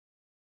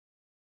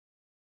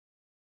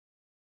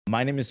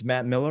My name is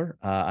Matt Miller.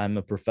 I'm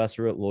a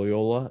professor at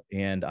Loyola,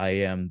 and I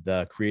am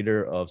the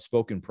creator of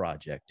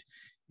SPOKENproject.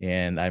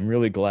 And I'm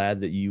really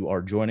glad that you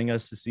are joining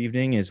us this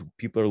evening. As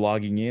people are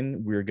logging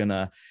in, we're going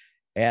to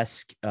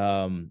ask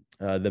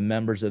the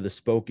members of the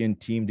Spoken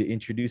team to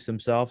introduce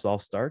themselves. I'll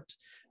start.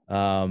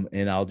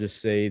 And I'll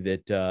just say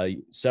that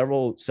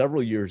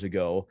several years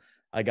ago,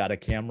 I got a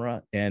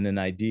camera and an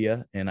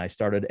idea, and I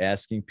started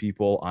asking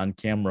people on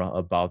camera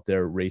about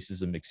their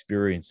racism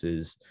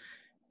experiences.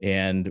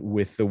 And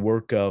with the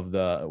work of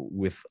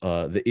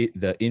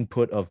the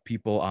input of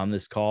people on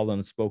this call on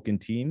the Spoken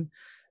team,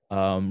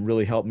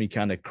 really helped me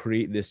kind of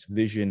create this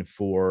vision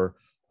for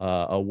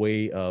a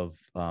way of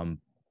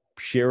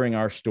sharing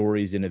our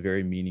stories in a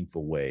very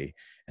meaningful way.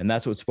 And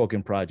that's what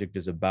SPOKENproject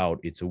is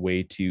about. It's a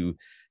way to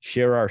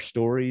share our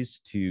stories,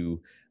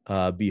 to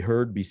be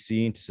heard, be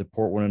seen, to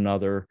support one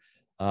another,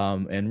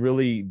 and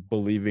really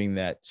believing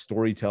that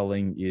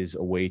storytelling is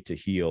a way to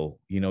heal.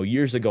 You know,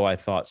 years ago, I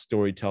thought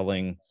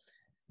storytelling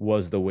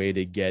was the way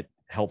to get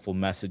helpful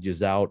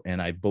messages out,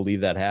 and I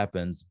believe that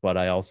happens, but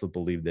I also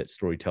believe that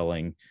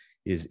storytelling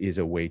is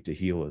a way to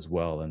heal as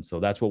well. And so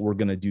that's what we're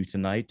going to do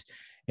tonight.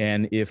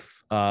 And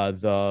if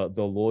the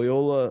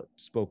Loyola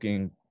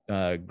Spoken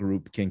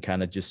group can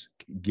kind of just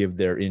give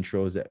their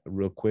intros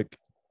real quick.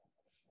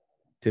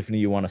 Tiffany,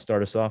 you want to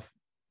start us off?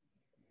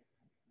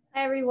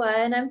 Hi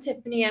everyone, I'm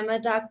Tiffany. I'm a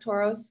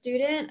doctoral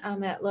student.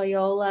 I'm at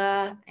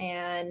Loyola,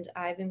 and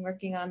I've been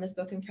working on the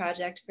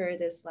SPOKENproject for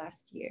this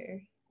last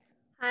year.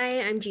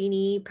 Hi, I'm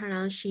Jeannie,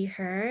 pronouns she,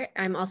 her.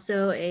 I'm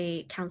also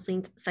a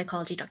counseling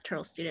psychology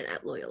doctoral student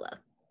at Loyola.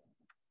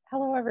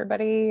 Hello,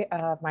 everybody.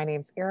 My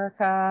name's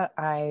Erica.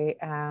 I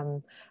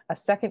am a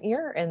second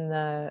year in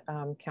the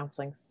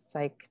counseling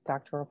psych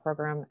doctoral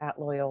program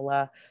at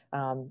Loyola,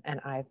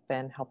 and I've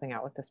been helping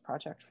out with this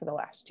project for the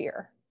last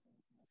year.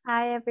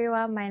 Hi,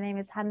 everyone. My name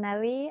is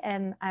Hannali,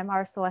 and I'm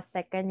also a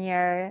second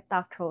year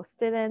doctoral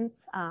student.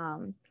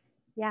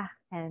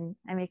 And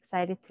I'm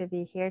excited to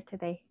be here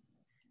today.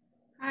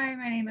 Hi,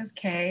 my name is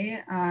Kay,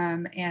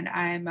 and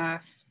I'm a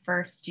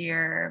first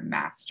year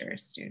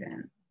master's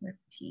student with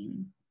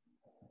team.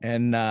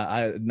 And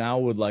I now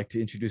would like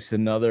to introduce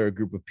another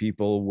group of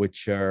people,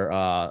 which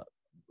are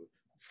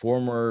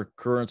former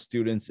current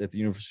students at the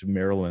University of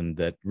Maryland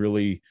that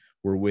really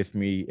were with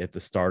me at the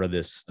start of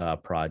this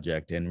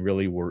project and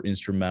really were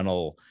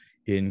instrumental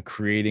in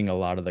creating a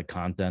lot of the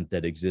content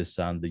that exists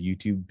on the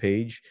YouTube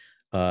page.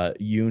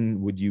 Yoon,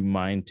 would you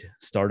mind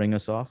starting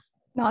us off?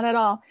 Not at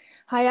all.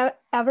 Hi,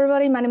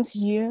 everybody. My name is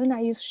Yoon.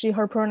 I use she,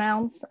 her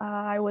pronouns.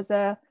 I was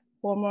a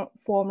former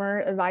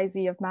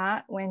advisee of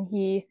Matt when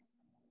he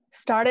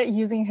started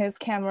using his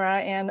camera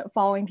and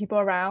following people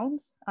around.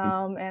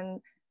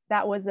 And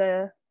that was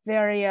a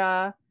very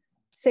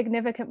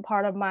significant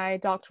part of my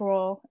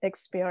doctoral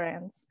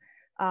experience.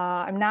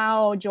 I'm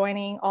now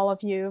joining all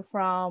of you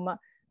from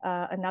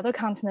another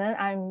continent.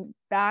 I'm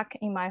back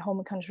in my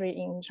home country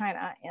in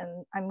China,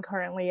 and I'm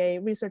currently a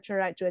researcher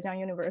at Zhejiang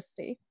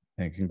University.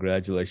 And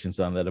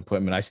congratulations on that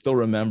appointment. I still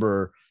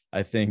remember,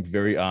 I think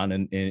very on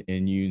in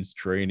Yoon's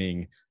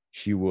training,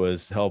 she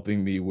was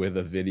helping me with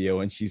a video,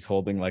 and she's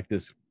holding like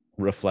this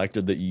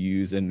reflector that you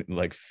use in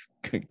like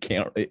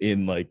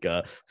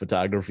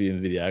photography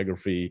and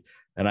videography.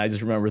 And I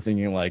just remember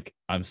thinking like,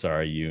 I'm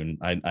sorry, Yoon,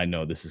 I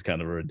know this is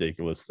kind of a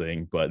ridiculous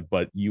thing,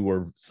 but you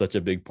were such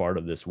a big part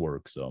of this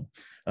work. So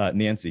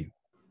Nancy.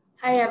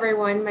 Hi,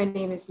 everyone. My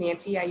name is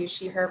Nancy. I use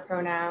she, her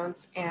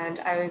pronouns,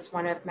 and I was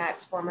one of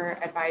Matt's former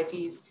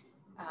advisees.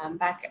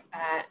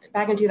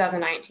 Back in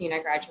 2019, I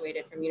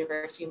graduated from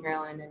University of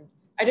Maryland, and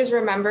I just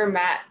remember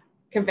Matt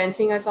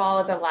convincing us all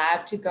as a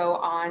lab to go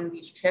on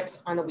these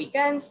trips on the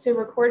weekends to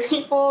record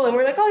people, and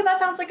we're like, oh, that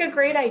sounds like a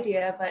great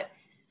idea. But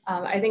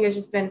I think it's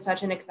just been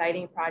such an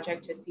exciting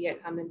project to see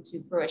it come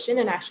into fruition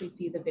and actually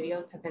see the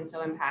videos have been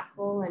so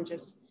impactful, and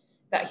just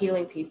that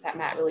healing piece that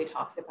Matt really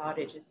talks about.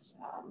 It just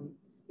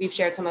we've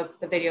shared some of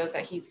the videos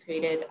that he's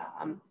created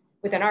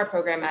within our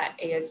program at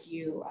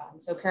ASU.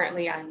 So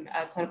currently I'm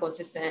a clinical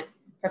assistant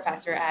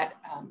professor at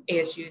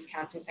ASU's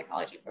Counseling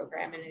Psychology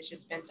program, and it's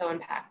just been so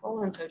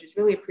impactful, and so just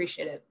really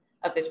appreciative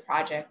of this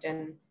project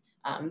and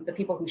the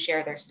people who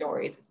share their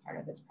stories as part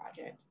of this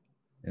project.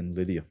 And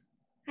Lydia.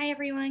 Hi,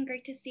 everyone.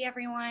 Great to see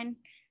everyone.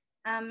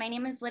 My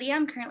name is Lydia.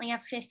 I'm currently a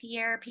fifth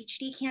year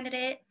PhD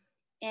candidate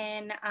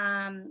in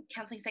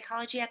counseling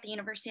psychology at the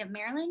University of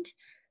Maryland.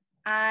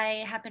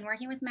 I have been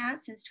working with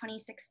Matt since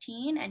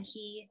 2016, and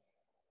he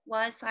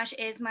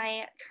was/is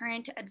my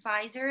current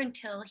advisor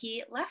until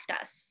he left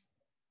us.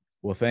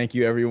 Well, thank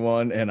you,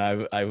 everyone. And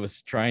I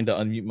was trying to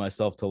unmute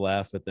myself to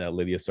laugh at that,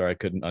 Lydia. Sorry, I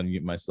couldn't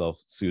unmute myself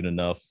soon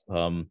enough.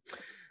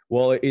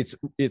 Well,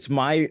 it's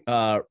my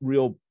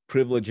real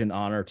privilege and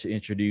honor to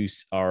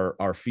introduce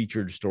our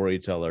featured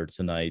storyteller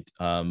tonight.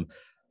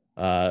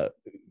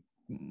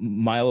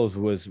 Milo's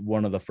was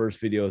one of the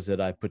first videos that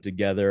I put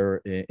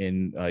together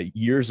in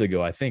years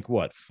ago. I think,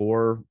 what,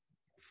 four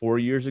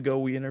years ago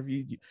we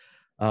interviewed you.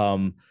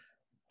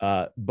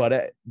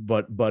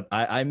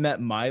 I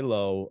met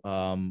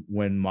Milo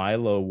when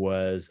Milo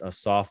was a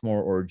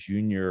sophomore or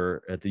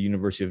junior at the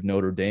University of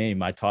Notre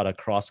Dame. I taught a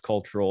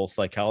cross-cultural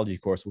psychology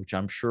course, which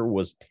I'm sure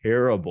was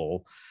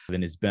terrible.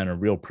 And it's been a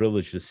real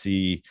privilege to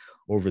see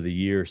over the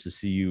years, to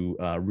see you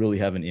really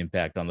have an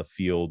impact on the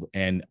field,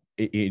 and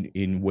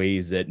in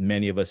ways that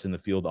many of us in the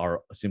field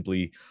are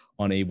simply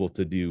unable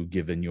to do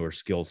given your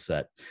skill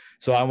set.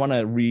 So I want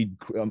to read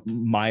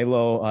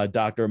Milo.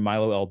 Dr.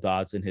 Milo L.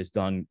 Dodson has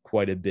done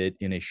quite a bit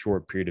in a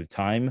short period of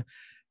time.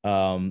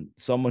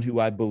 Someone who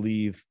I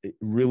believe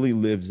really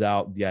lives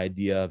out the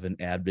idea of an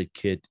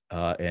advocate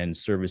and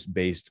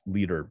service-based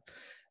leader.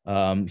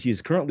 He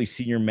is currently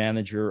Senior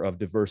Manager of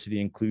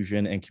Diversity,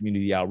 Inclusion, and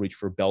Community Outreach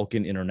for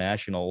Belkin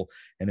International.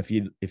 And if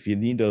you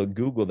need to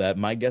Google that,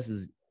 my guess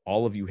is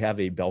all of you have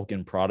a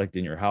Belkin product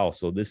in your house.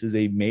 So this is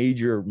a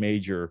major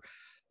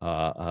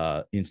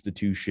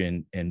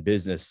institution and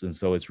business. And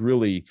so it's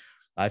really,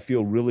 I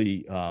feel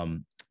really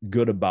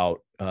good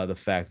about the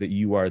fact that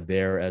you are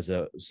there as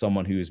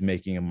someone who is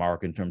making a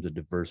mark in terms of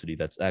diversity.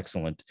 That's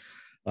excellent.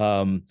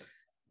 Dr.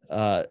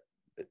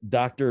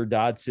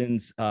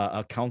 Dodson's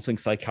a counseling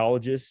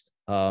psychologist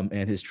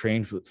and has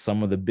trained with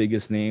some of the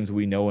biggest names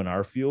we know in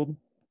our field.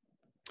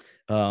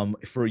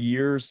 For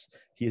years,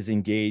 he has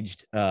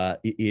engaged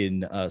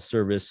in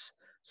service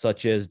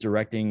such as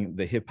directing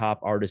the hip hop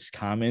artist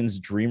Common's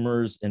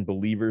Dreamers and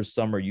Believers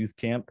Summer Youth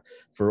Camp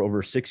for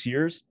over 6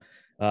 years.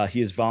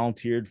 He has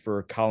volunteered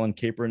for Colin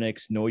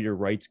Kaepernick's Know Your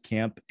Rights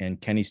Camp and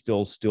Kenny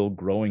Still's Still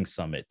Growing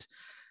Summit.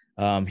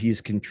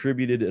 He's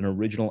contributed an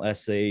original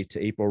essay to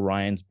April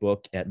Ryan's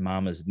book At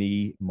Mama's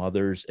Knee,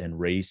 Mothers and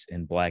Race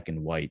in Black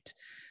and White.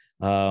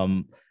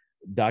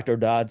 Dr.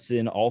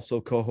 Dodson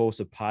also co-hosts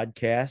a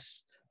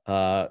podcast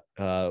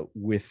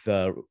with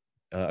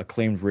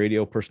acclaimed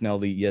radio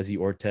personality Yesi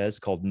Ortiz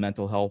called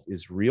Mental Health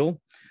is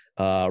Real,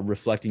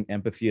 Reflecting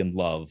Empathy and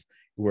Love,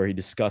 where he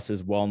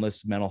discusses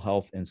wellness, mental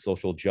health, and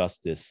social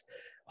justice.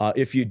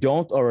 If you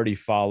don't already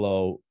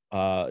follow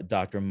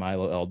Dr.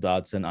 Milo L.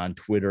 Dodson on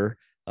Twitter,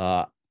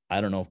 I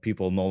don't know if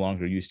people no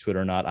longer use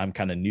Twitter or not. I'm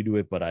kind of new to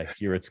it, but I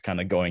hear it's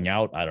kind of going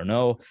out. I don't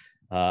know.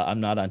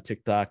 I'm not on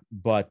TikTok,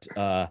 but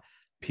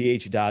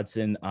PH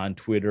Dodson on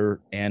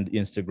Twitter and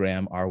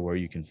Instagram are where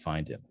you can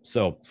find him.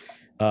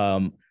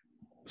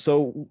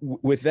 So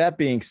with that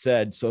being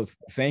said, so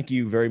thank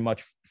you very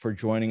much for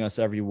joining us,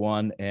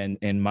 everyone.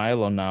 And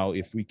Milo, now,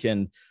 if we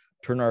can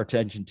turn our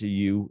attention to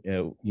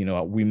you,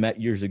 we met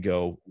years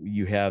ago.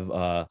 You have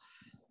a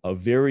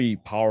very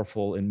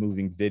powerful and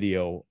moving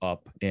video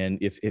up. And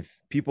if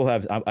people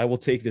have, I will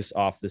take this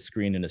off the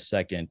screen in a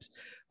second.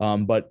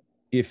 But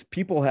if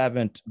people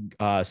haven't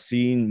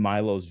seen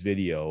Milo's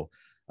video,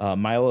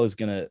 Milo is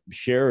going to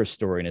share a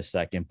story in a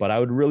second, but I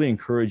would really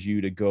encourage you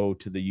to go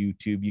to the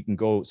YouTube. You can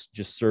go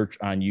just search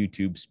on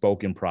YouTube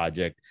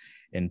SPOKENproject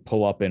and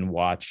pull up and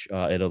watch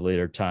at a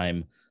later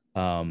time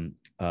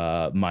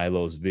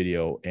Milo's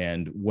video.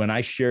 And when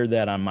I shared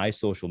that on my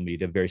social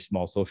media, very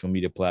small social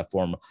media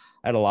platform,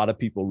 I had a lot of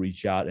people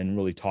reach out and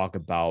really talk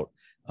about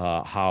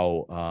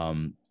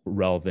how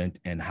relevant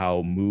and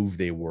how moved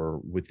they were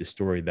with the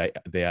story, that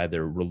they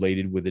either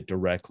related with it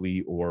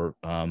directly or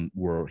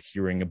were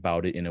hearing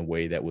about it in a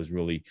way that was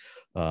really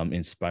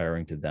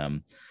inspiring to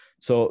them.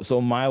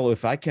 So Milo,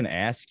 if I can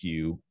ask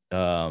you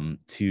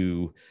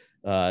to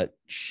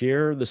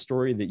share the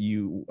story that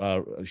you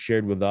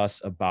shared with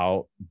us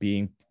about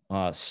being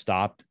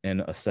stopped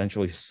and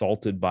essentially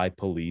assaulted by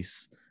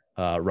police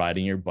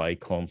riding your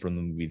bike home from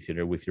the movie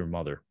theater with your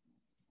mother.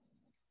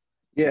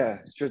 Yeah,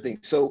 sure thing.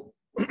 So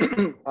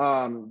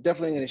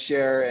definitely going to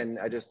share, and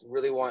I just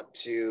really want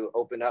to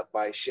open up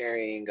by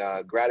sharing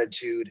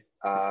gratitude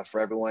for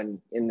everyone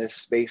in this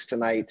space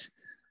tonight.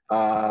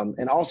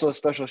 And also a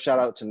special shout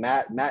out to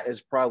Matt. Matt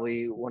is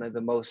probably one of the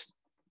most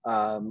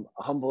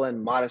humble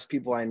and modest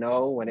people I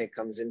know when it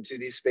comes into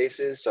these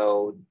spaces.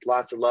 So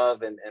lots of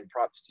love and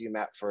props to you,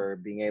 Matt, for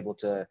being able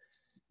to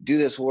do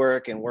this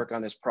work and work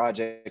on this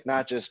project,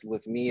 not just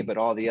with me, but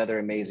all the other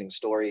amazing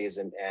stories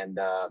and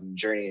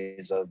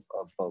journeys of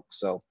folks.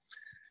 So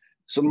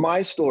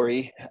my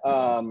story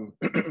was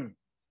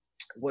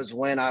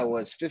when I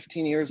was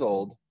 15 years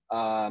old.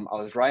 I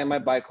was riding my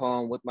bike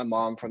home with my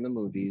mom from the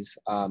movies.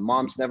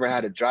 Mom's never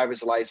had a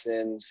driver's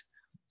license.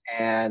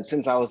 And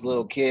since I was a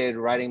little kid,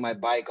 riding my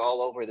bike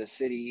all over the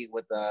city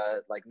with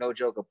like no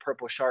joke, a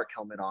purple shark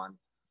helmet on.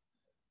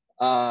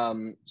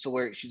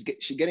 So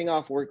she's getting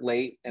off work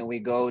late, and we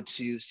go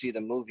to see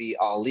the movie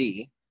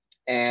Ali.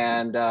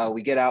 And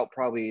we get out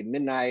probably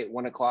midnight,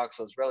 1 o'clock,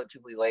 so it's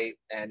relatively late,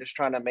 and just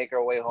trying to make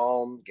our way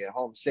home, get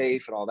home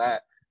safe and all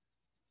that.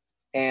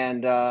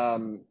 And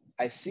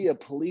I see a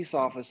police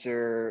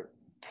officer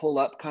pull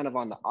up kind of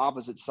on the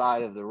opposite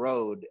side of the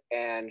road.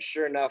 And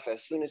sure enough,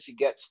 as soon as he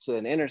gets to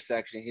an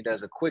intersection, he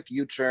does a quick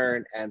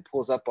U-turn and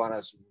pulls up on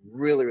us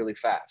really, really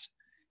fast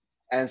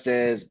and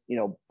says,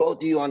 both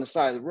of you on the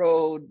side of the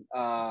road,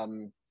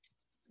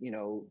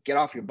 get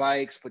off your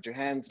bikes, put your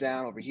hands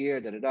down over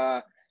here, da-da-da.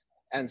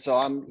 And so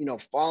I'm,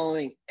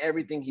 following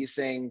everything he's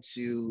saying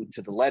to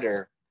the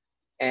letter.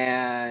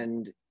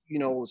 And, you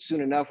know,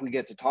 soon enough we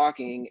get to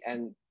talking,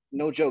 and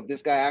no joke,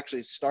 this guy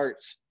actually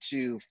starts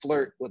to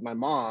flirt with my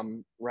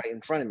mom right in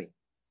front of me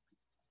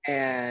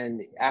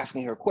and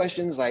asking her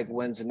questions like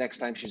when's the next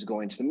time she's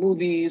going to the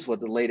movies, what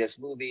the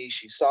latest movie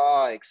she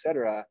saw,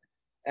 etc.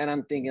 And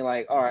I'm thinking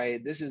like, all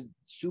right, this is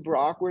super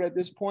awkward at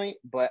this point,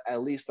 but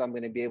at least I'm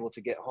going to be able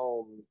to get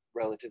home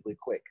relatively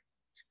quick.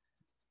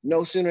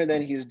 No sooner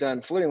than he's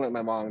done flirting with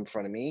my mom in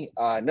front of me,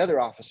 another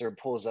officer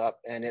pulls up,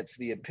 and it's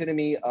the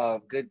epitome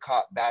of good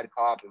cop, bad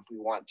cop, if we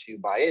want to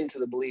buy into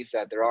the belief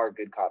that there are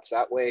good cops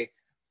that way.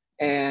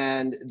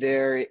 And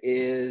there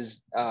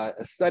is a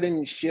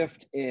sudden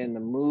shift in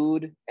the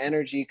mood,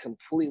 energy,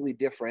 completely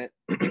different.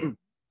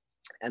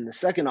 And the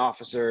second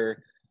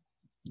officer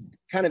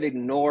kind of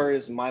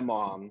ignores my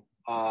mom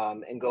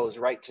and goes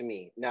right to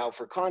me. Now,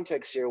 for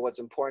context here, what's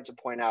important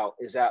to point out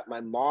is that my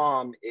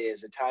mom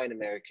is Italian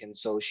American,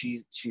 so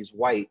she's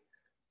white.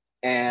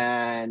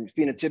 And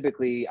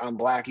phenotypically, I'm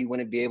Black. You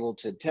wouldn't be able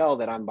to tell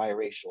that I'm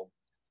biracial.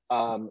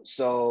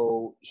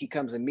 So he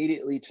comes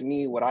immediately to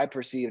me, what I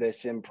perceived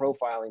as him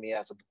profiling me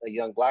as a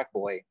young Black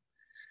boy,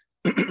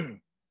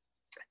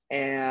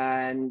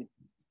 and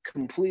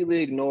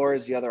completely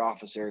ignores the other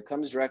officer,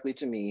 comes directly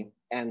to me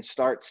and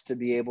starts to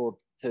be able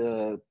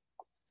to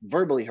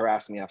verbally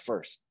harass me at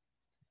first.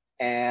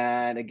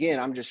 And again,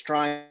 I'm just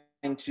trying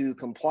to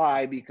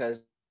comply because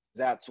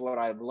that's what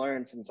I've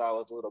learned since I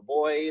was a little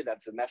boy.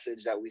 That's a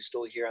message that we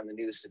still hear on the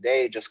news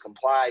today. Just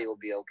comply, you'll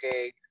be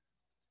okay.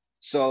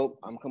 So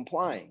I'm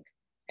complying.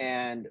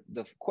 And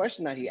the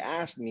question that he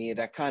asked me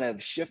that kind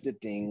of shifted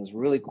things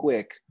really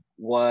quick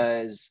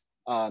was,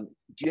 do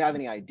you have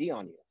any ID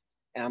on you?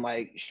 And I'm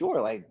like, sure.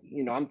 Like,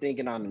 you know, I'm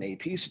thinking I'm an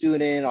AP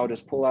student. I'll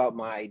just pull out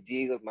my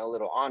ID with my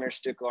little honor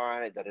sticker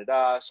on it,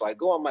 So I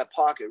go on my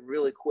pocket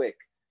really quick,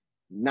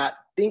 not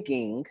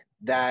thinking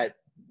that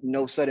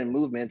no sudden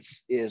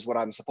movements is what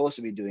I'm supposed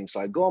to be doing.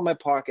 So I go in my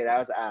pocket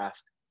as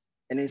asked,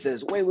 and he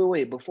says,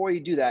 wait, before you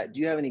do that,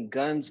 do you have any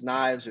guns,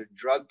 knives, or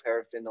drug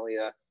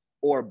paraphernalia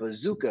or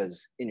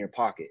bazookas in your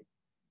pocket?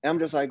 And I'm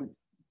just like,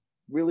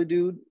 really,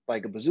 dude?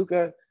 Like a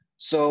bazooka?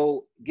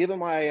 So give him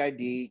my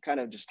ID, kind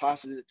of just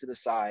tosses it to the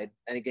side,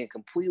 and again,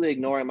 completely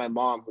ignoring my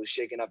mom, who's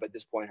shaken up at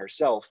this point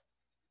herself.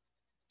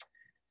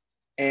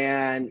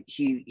 And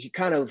he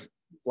kind of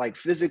like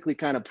physically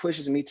kind of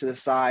pushes me to the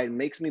side,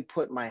 makes me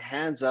put my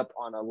hands up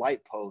on a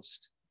light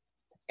post,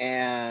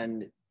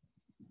 and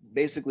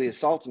basically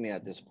assaults me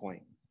at this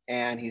point.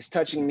 And he's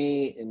touching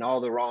me in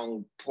all the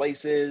wrong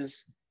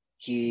places.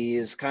 He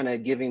is kind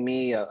of giving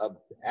me a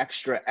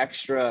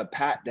extra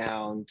pat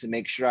down to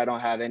make sure I don't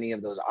have any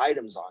of those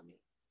items on me.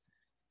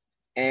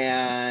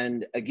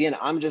 And again,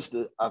 I'm just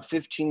a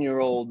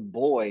 15-year-old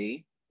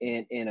boy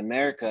in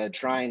America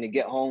trying to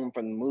get home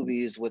from the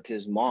movies with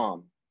his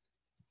mom.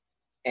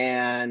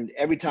 And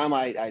every time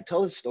I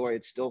tell this story,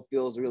 it still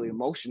feels really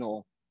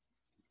emotional.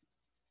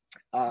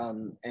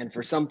 And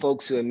for some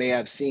folks who may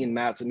have seen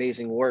Matt's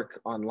amazing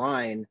work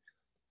online,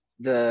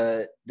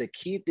 the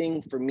key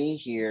thing for me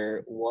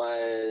here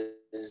was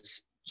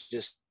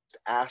just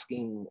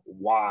asking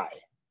why.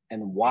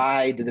 And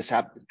why did this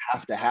have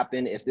to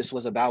happen? If this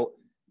was about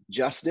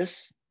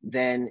justice,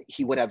 then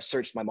he would have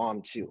searched my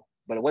mom too.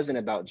 But it wasn't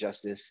about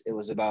justice. It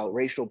was about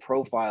racial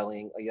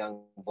profiling a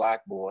young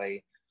Black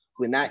boy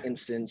who in that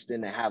instance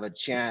didn't have a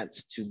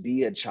chance to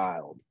be a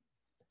child.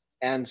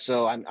 And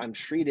so I'm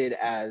treated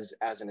as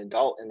an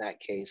adult in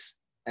that case.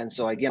 And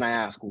so again, I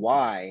ask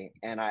why,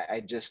 and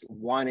I just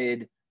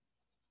wanted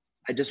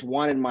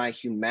my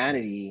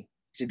humanity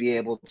to be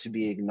able to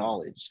be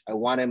acknowledged. I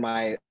wanted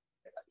my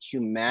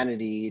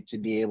humanity to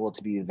be able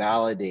to be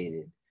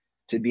validated,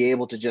 to be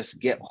able to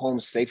just get home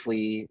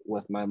safely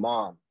with my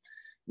mom.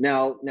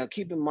 Now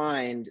keep in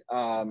mind,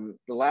 the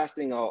last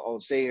thing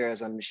I'll say here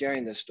as I'm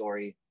sharing this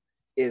story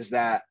is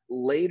that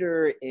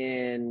later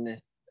in,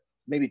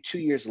 maybe 2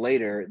 years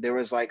later, there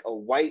was like a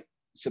white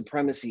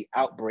supremacy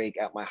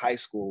outbreak at my high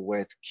school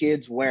with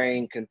kids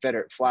wearing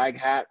Confederate flag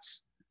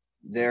hats.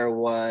 There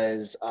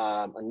was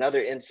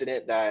another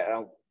incident that I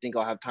don't think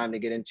I'll have time to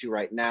get into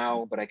right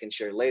now, but I can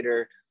share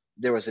later.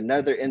 There was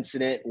another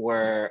incident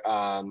where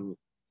I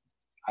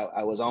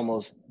was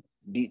almost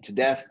beat to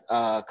death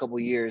a couple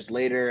years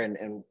later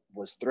and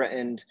was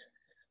threatened.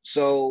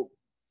 So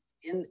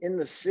in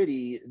the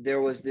city,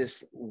 there was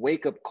this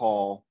wake-up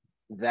call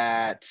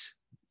that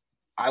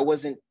I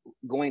wasn't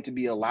going to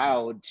be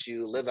allowed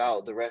to live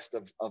out the rest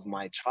of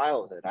my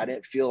childhood. I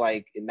didn't feel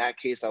like in that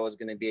case I was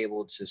going to be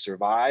able to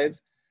survive.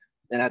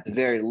 And at the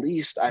very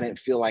least, I didn't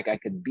feel like I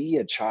could be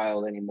a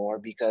child anymore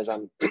because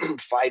I'm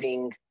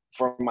fighting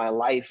for my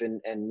life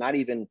and not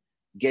even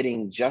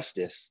getting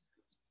justice.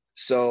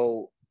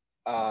 So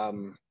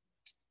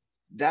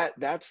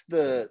that's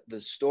the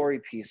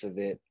story piece of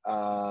it.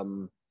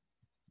 And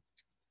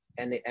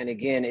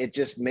again, it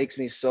just makes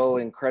me so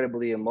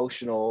incredibly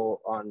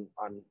emotional on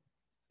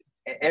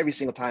every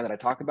single time that I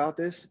talk about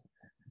this,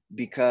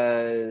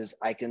 because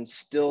I can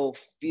still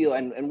feel,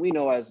 and we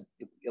know, as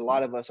a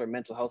lot of us are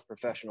mental health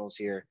professionals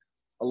here,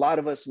 a lot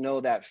of us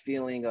know that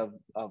feeling of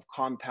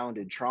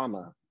compounded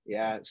trauma.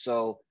 Yeah.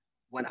 So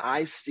when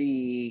I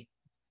see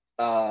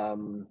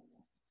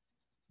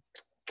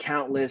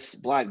countless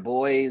Black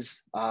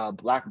boys,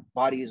 Black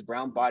bodies,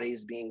 brown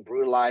bodies being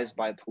brutalized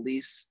by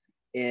police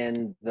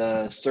in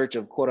the search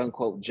of quote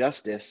unquote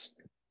justice,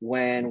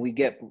 when we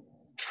get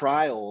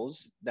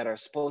trials that are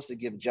supposed to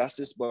give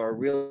justice but are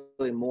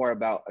really more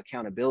about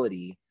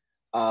accountability,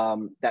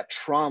 that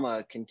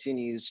trauma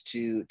continues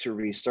to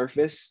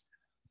resurface.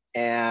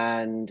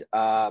 And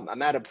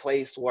I'm at a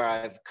place where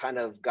I've kind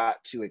of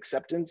got to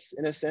acceptance,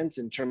 in a sense,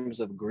 in terms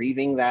of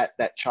grieving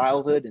that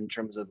childhood, in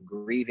terms of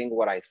grieving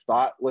what I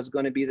thought was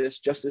going to be this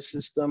justice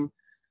system,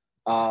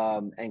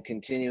 and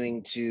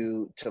continuing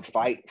to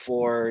fight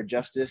for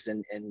justice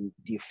and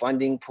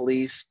defunding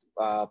police,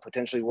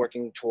 potentially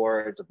working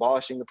towards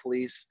abolishing the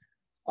police,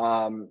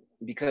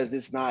 because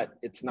it's not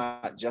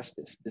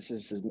justice. This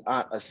is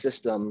not a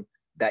system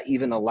that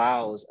even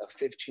allows a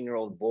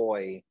 15-year-old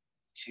boy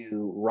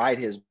to ride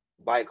his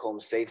bike home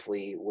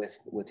safely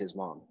with his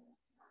mom.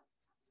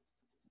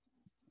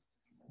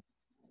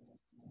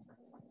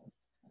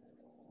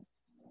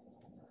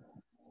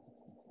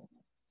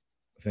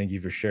 Thank you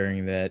for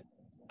sharing that.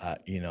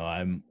 You know,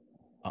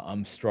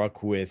 I'm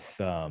struck with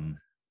a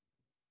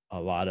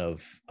lot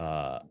of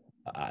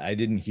I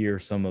didn't hear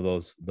some of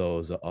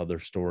those other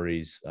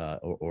stories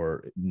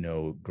or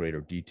no greater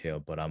detail,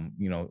 but I'm,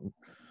 you know,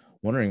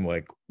 wondering,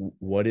 like,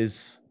 what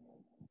is,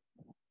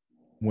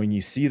 when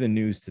you see the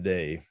news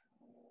today,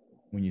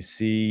 when you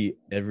see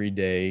every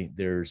day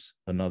there's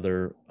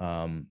another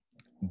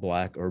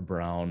Black or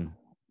brown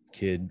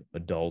kid,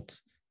 adult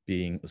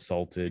being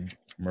assaulted,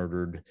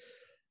 murdered,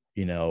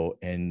 you know,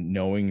 and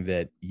knowing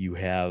that you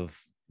have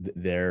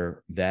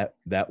there, that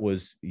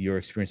was your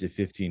experience at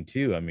 15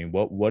 too. I mean,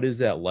 what is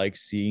that like,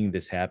 seeing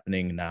this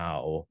happening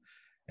now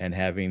and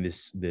having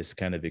this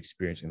kind of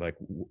experience? Like,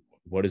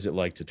 what is it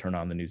like to turn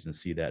on the news and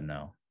see that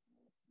now?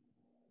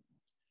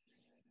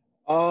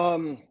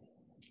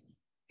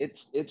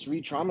 It's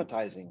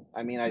re-traumatizing.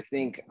 I mean, I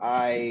think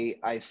I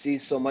see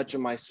so much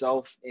of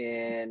myself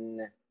in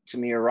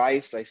Tamir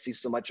Rice. I see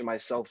so much of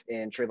myself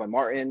in Trayvon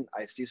Martin.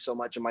 I see so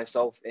much of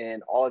myself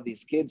in all of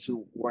these kids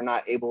who were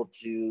not able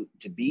to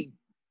be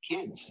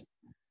kids.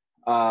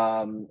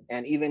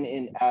 And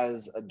even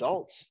as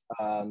adults,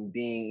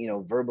 being, you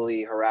know,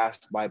 verbally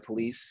harassed by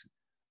police.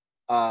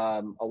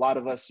 A lot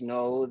of us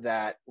know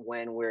that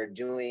when we're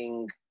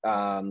doing,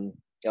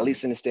 at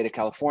least in the state of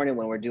California,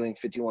 when we're doing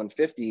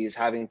 5150s,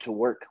 having to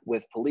work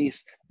with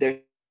police, there's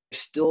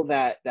still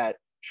that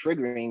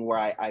triggering where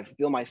I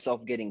feel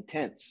myself getting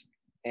tense.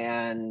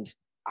 And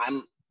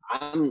I'm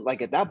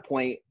like, at that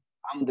point,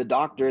 I'm the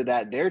doctor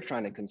that they're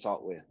trying to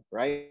consult with,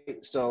 right?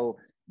 So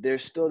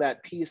there's still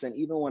that piece. And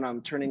even when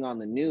I'm turning on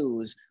the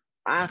news,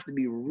 I have to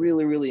be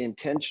really, really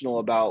intentional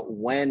about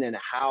when and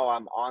how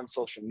I'm on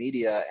social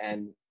media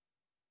and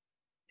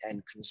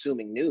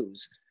consuming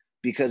news.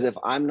 Because if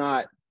I'm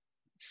not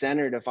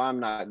centered, if I'm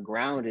not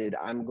grounded,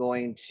 I'm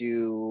going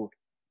to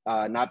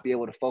not be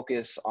able to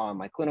focus on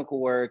my clinical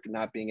work,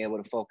 not being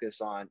able to focus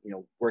on, you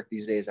know, work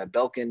these days at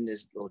Belkin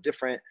is a little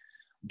different.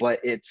 But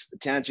it's,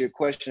 to answer your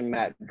question,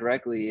 Matt,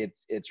 directly,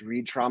 it's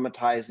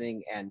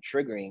re-traumatizing and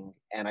triggering.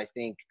 And I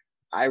think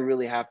I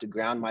really have to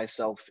ground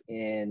myself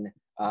in,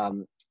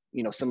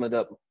 you know, some of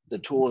the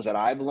tools that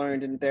I've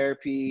learned in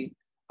therapy,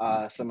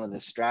 some of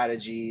the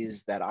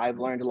strategies that I've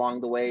learned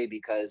along the way,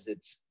 because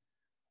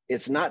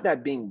it's not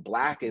that being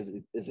Black is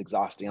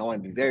exhausting. I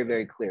want to be very,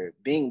 very clear.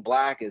 Being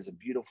Black is a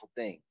beautiful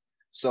thing.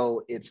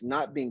 So it's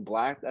not being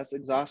Black that's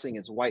exhausting,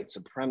 it's white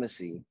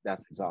supremacy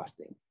that's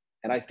exhausting.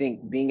 And I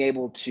think being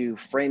able to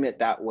frame it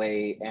that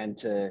way and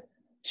to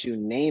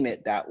name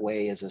it that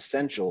way is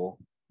essential,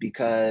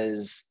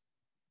 because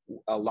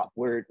a lot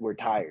we're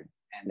tired.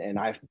 And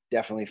I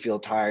definitely feel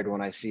tired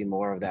when I see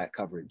more of that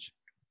coverage.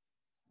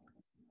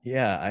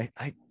 Yeah,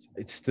 I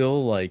it's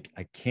still like,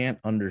 I can't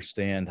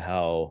understand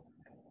how,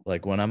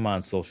 like, when I'm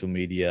on social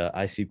media,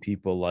 I see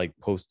people like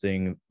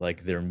posting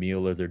like their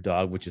meal or their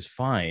dog, which is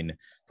fine.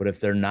 But if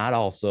they're not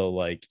also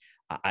like,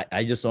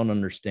 I just don't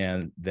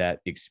understand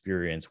that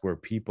experience where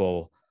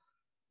people,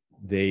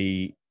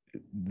 you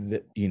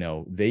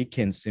know, they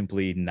can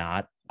simply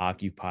not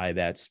occupy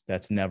that's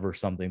never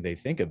something they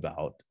think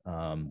about.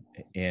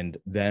 And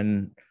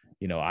then,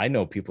 you know, I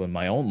know people in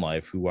my own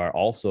life who are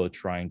also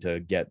trying to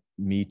get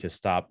me to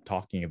stop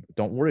talking about,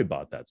 don't worry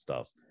about that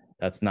stuff.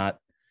 That's not,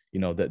 you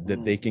know, that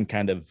they can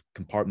kind of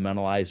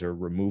compartmentalize or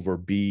remove or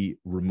be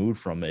removed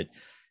from it,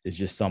 is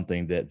just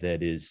something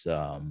that is,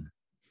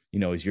 you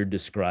know, as you're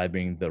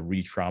describing the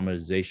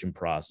re-traumatization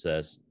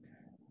process,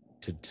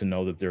 to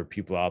know that there are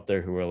people out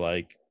there who are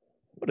like,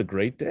 what a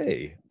great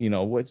day, you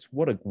know,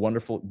 what a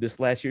wonderful, this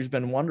last year's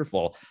been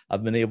wonderful.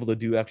 I've been able to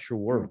do extra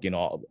work, you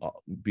know.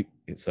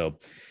 So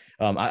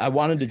I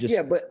wanted to just,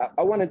 yeah, but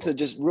I wanted to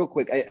just real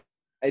quick,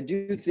 I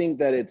do think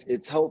that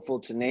it's helpful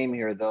to name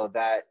here, though,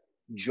 that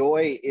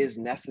joy is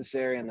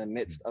necessary in the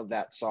midst of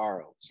that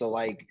sorrow. So,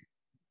 like,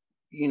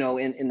 you know,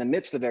 in the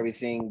midst of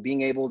everything,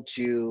 being able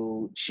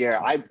to share,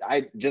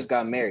 I just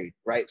got married,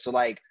 right? So,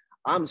 like,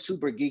 I'm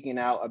super geeking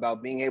out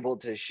about being able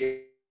to share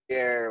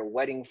share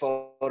wedding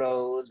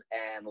photos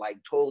and like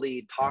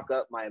totally talk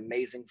up my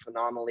amazing,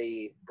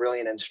 phenomenally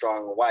brilliant and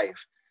strong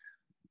wife.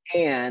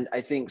 And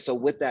I think so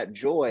with that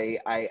joy,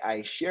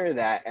 I share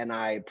that and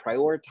I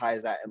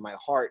prioritize that in my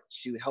heart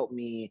to help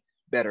me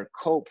better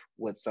cope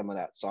with some of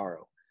that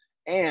sorrow.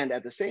 And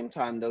at the same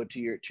time, though, to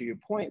your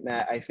point,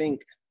 Matt, I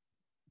think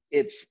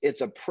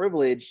it's a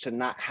privilege to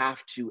not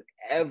have to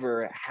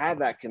ever have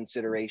that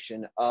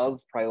consideration of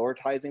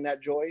prioritizing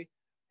that joy.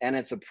 And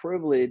it's a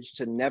privilege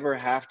to never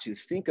have to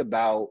think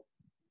about,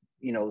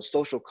 you know,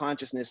 social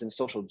consciousness and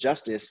social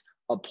justice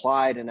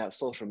applied in that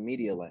social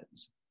media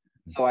lens.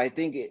 So I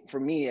think for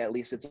me, at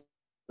least, it's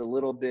a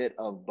little bit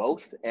of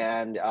both.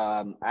 And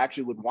I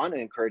actually would want to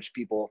encourage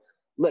people,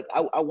 look,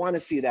 I want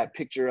to see that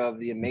picture of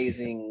the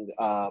amazing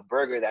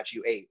burger that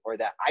you ate or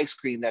that ice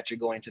cream that you're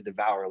going to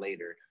devour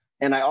later.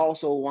 And I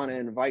also want to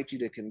invite you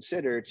to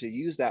consider to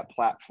use that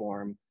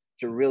platform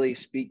to really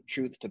speak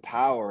truth to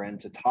power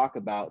and to talk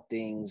about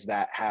things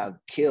that have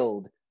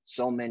killed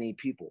so many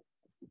people.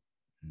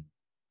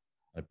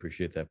 I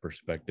appreciate that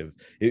perspective.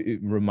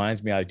 It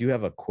reminds me, I do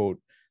have a quote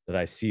that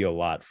I see a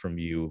lot from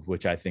you,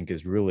 which I think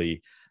is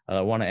really, I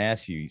want to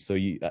ask you. So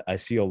I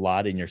see a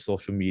lot in your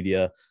social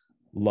media,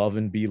 love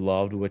and be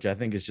loved, which I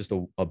think is just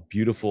a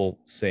beautiful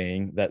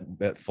saying.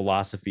 That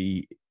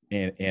philosophy,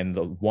 and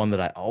the one that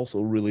I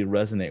also really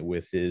resonate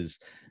with is,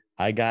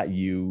 I got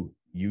you,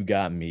 you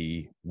got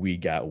me, we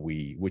got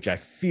we, which I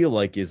feel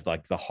like is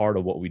like the heart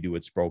of what we do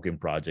at Spoken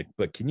Project.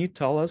 But can you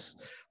tell us,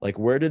 like,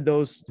 where did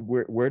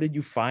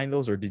you find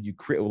those, or did you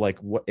create, like,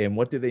 what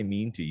do they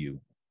mean to you?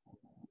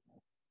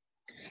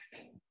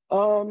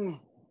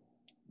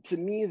 To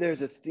me,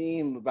 there's a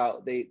theme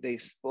about they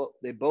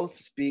both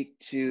speak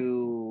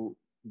to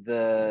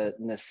the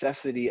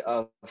necessity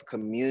of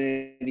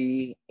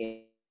community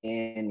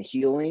in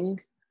healing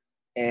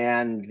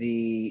and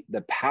the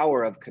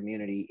power of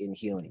community in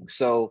healing.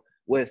 So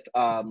with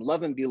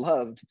Love and Be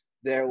Loved,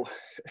 there,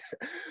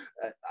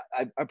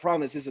 I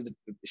promise this is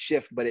a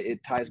shift, but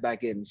it ties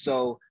back in.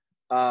 So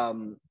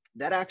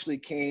that actually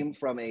came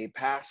from a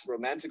past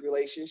romantic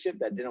relationship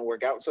that didn't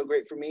work out so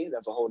great for me.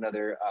 That's a whole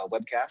nother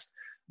webcast.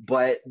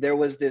 But there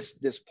was this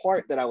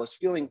part that I was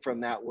feeling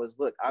from that was,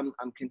 look, I'm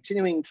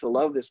continuing to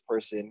love this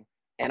person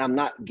and I'm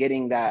not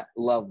getting that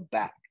love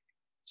back.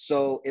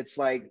 So it's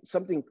like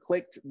something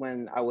clicked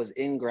when I was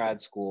in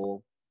grad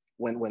school,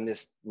 when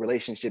this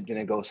relationship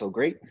didn't go so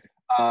great,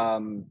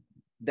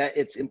 that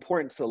it's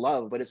important to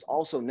love, but it's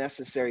also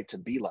necessary to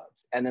be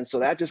loved. And then so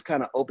that just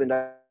kind of opened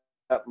up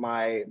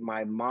my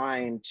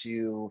mind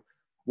to,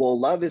 well,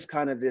 love is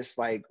kind of this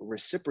like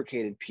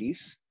reciprocated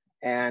piece.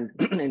 And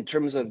in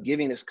terms of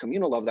giving this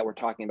communal love that we're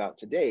talking about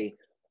today,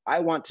 I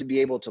want to be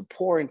able to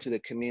pour into the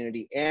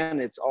community.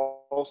 And it's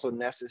also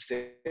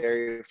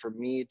necessary for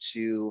me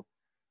to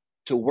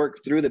work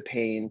through the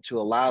pain to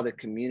allow the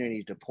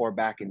community to pour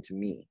back into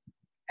me.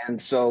 And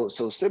so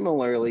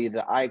similarly,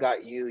 the I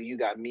got you, you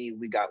got me,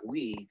 we got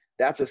we,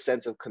 that's a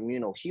sense of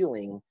communal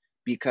healing,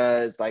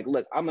 because like,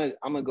 look, I'm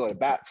gonna go to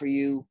bat for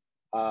you.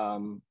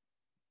 I'm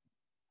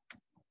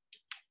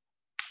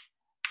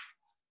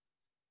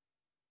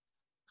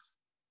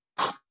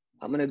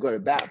gonna go to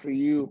bat for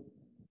you.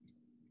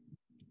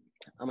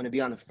 I'm gonna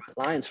be on the front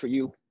lines for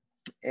you.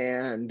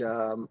 And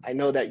I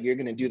know that you're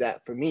gonna do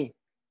that for me.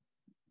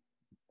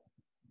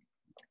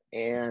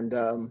 And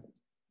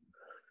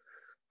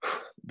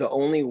the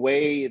only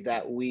way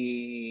that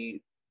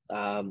we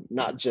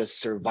not just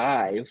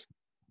survive,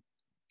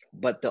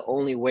 but the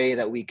only way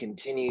that we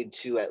continue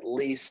to at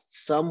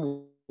least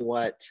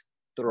somewhat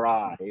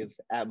thrive,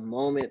 at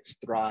moments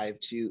thrive,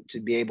 to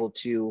be able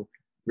to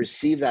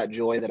receive that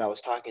joy that I was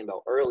talking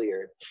about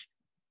earlier,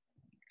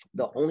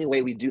 the only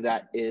way we do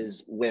that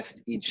is with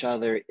each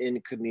other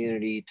in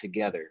community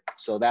together.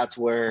 So that's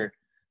where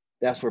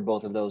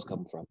both of those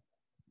come from.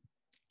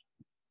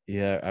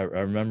 Yeah, I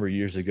remember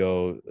years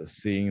ago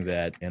seeing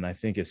that, and I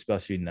think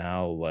especially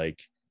now,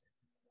 like,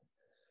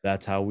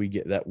 that's how we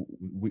get that.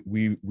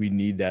 We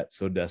need that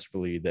so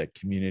desperately, that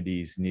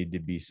communities need to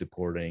be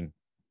supporting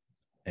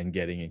and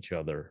getting each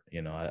other.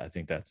 You know, I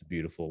think that's a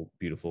beautiful,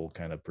 beautiful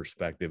kind of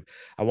perspective.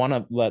 I want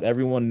to let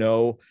everyone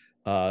know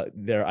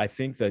there. I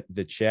think that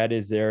the chat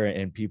is there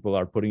and people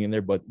are putting in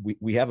there, but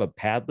we have a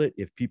Padlet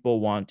if people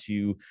want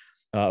to.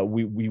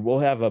 We will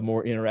have a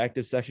more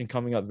interactive session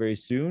coming up very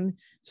soon,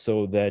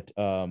 so that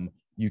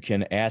you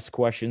can ask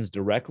questions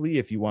directly.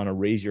 If you want to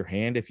raise your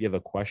hand, if you have a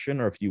question,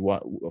 or if you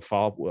want a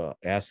follow-up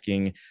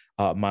asking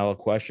Milo a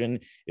question,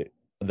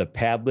 the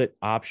Padlet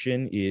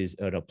option is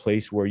at a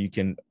place where you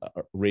can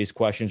raise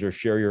questions or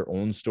share your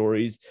own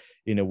stories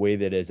in a way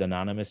that is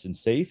anonymous and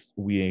safe.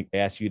 We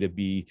ask you to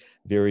be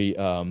very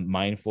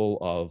mindful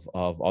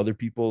of other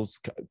people's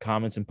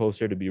comments and posts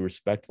there, to be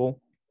respectful.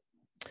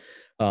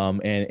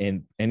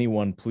 And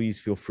anyone, please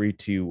feel free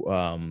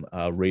to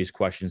raise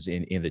questions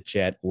in the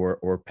chat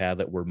or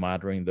Padlet. We're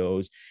monitoring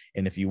those.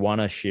 And if you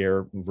want to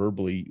share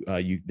verbally,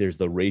 there's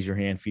the raise your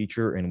hand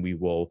feature, and we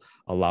will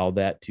allow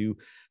that too.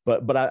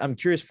 But I'm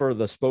curious for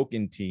the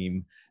Spoken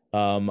team.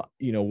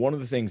 You know, one of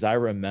the things I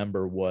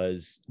remember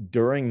was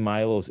during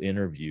Milo's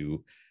interview,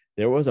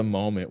 there was a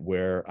moment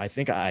where I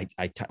think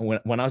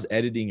when I was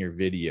editing your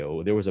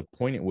video, there was a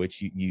point at which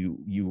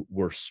you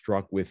were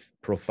struck with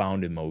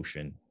profound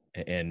emotion.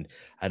 And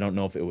I don't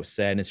know if it was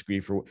sadness,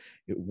 grief, or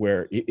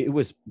where it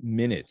was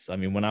minutes. I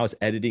mean, when I was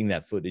editing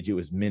that footage, it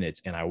was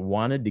minutes. And I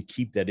wanted to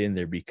keep that in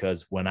there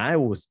because when I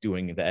was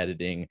doing the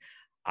editing,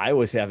 I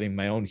was having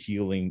my own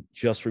healing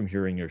just from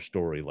hearing your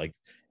story. Like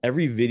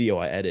every video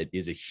I edit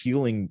is a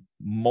healing,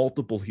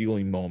 multiple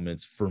healing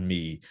moments for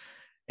me.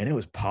 And it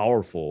was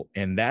powerful.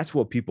 And that's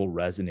what people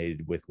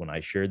resonated with when I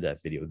shared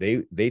that video.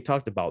 They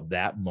talked about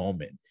that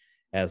moment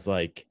as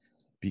like,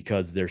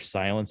 because there's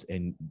silence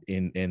and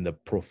in the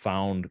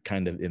profound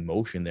kind of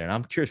emotion there. And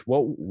I'm curious,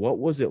 what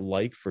was it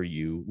like for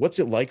you? What's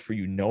it like for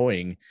you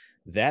knowing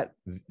that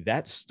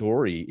that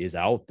story is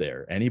out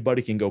there?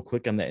 Anybody can go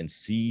click on that and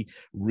see,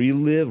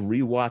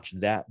 rewatch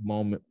that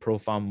moment,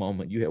 profound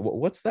moment you had.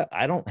 What's that?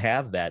 I don't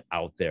have that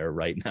out there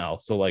right now.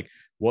 So like,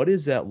 what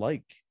is that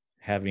like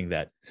having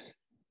that?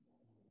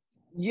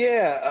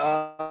 Yeah,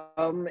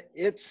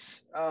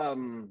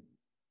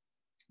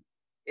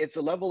 it's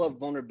a level of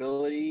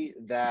vulnerability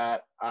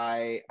that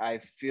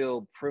I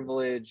feel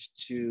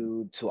privileged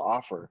to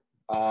offer.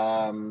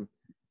 I'll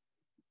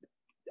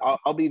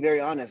be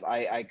very honest.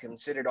 I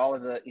considered all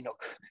of the,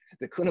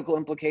 the clinical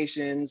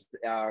implications.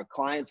 Our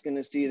client's going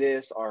to see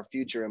this. Our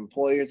future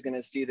employer's going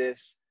to see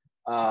this.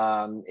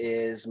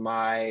 Is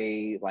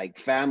my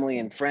family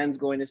and friends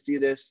going to see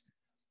this?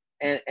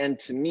 And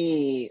to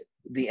me,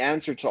 the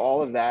answer to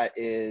all of that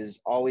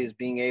is always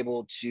being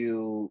able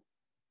to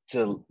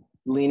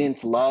lean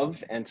into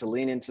love and to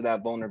lean into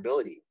that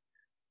vulnerability.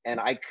 And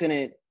I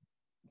couldn't,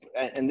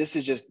 and this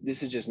is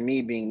just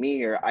me being me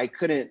here. I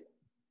couldn't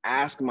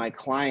ask my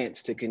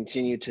clients to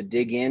continue to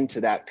dig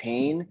into that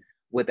pain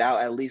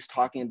without at least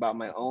talking about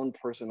my own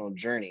personal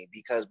journey.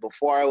 Because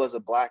before I was a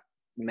Black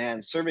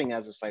man serving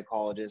as a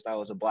psychologist, I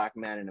was a Black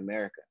man in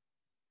America.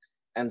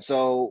 And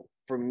so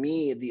for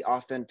me, the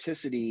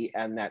authenticity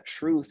and that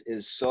truth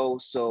is so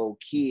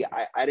key.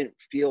 I didn't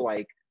feel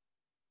like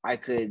I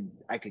could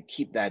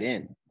keep that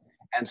in.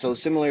 And so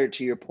similar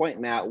to your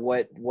point, Matt,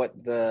 what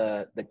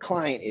the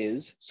client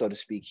is, so to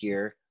speak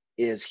here,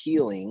 is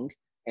healing.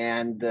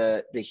 And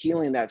the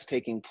healing that's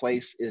taking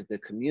place is the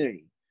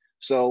community.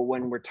 So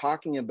when we're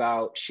talking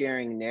about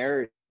sharing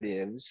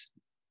narratives,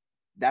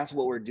 that's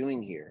what we're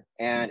doing here.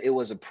 And it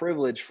was a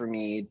privilege for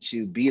me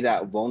to be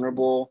that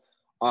vulnerable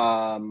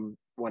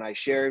when I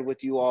shared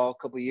with you all a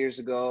couple of years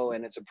ago.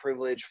 And it's a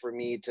privilege for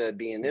me to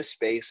be in this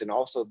space and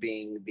also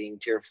being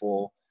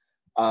tearful.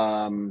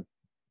 And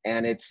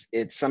it's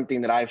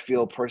something that I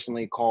feel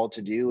personally called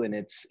to do, and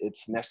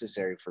it's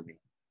necessary for me.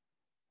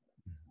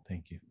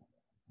 Thank you.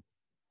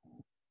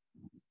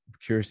 I'm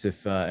curious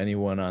if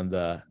anyone on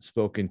the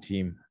Spoken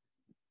team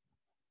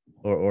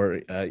or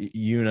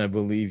Yoon, I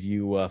believe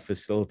you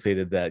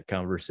facilitated that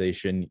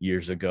conversation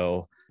years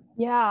ago.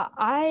 Yeah,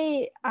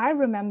 I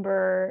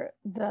remember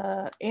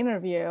the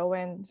interview,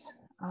 and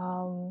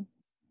I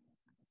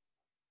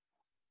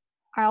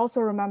also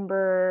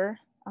remember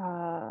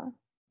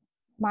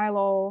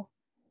Milo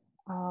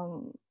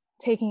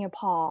taking a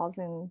pause,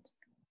 and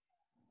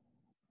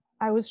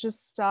I was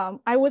just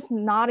I was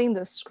nodding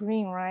the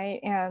screen, right?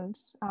 And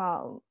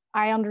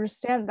I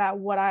understand that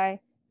what I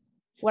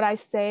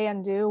say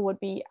and do would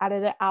be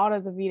edited out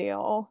of the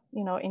video,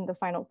 in the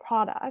final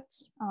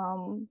product.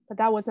 But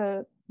that was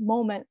a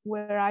moment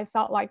where I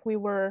felt like we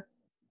were,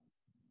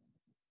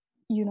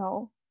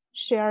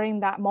 sharing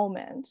that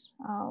moment.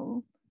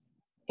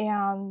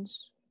 And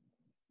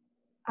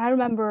I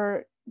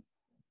remember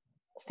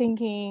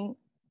thinking,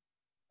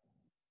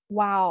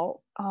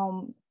 wow,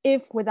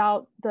 if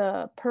without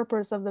the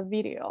purpose of the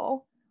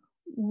video,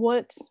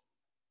 what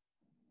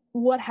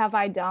have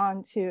I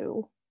done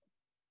to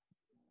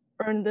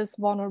earn this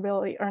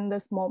vulnerability, earn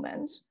this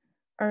moment,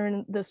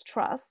 earn this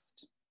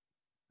trust?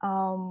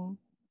 And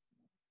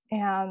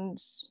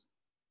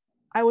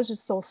I was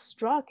just so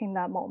struck in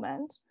that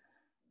moment.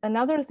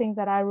 Another thing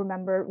that I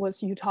remember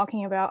was you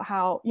talking about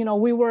how,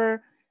 we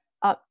were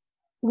at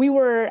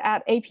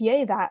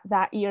APA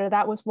that year.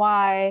 That was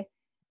why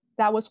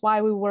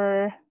we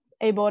were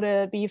able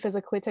to be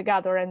physically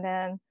together, and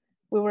then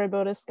we were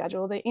able to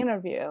schedule the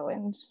interview.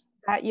 And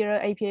that year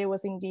APA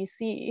was in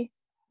DC.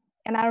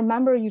 And I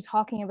remember you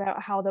talking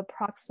about how the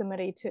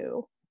proximity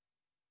to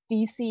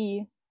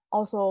DC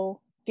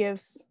also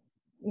gives,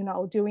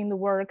 doing the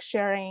work,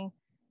 sharing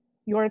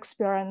your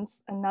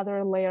experience,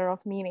 another layer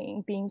of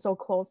meaning, being so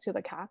close to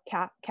the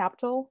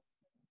capital.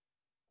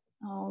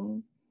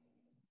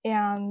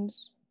 And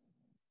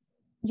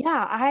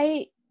yeah,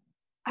 I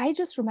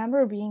just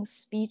remember being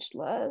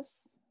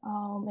speechless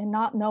and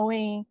not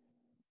knowing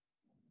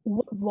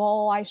what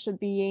role I should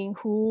be in,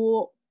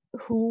 who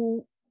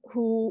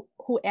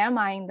am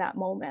I in that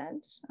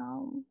moment.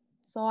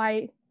 So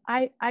I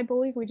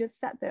believe we just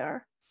sat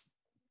there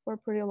for a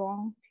pretty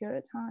long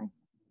period of time.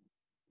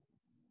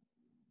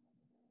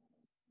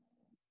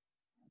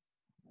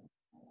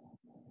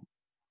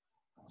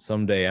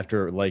 Someday,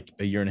 after like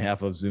a year and a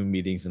half of Zoom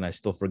meetings, and I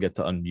still forget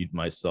to unmute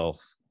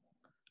myself,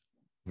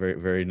 Very,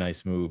 very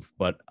nice move.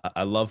 But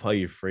I love how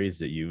you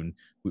phrased it, Yoon,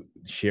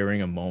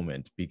 sharing a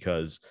moment,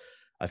 because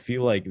I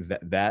feel like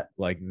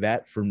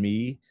that for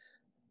me,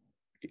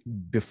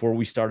 before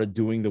we started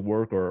doing the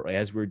work, or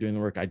as we were doing the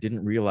work, I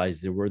didn't realize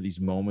there were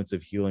these moments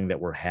of healing that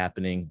were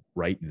happening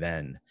right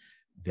then.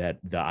 That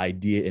the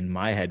idea in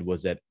my head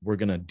was that we're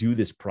going to do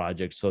this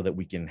project so that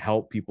we can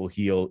help people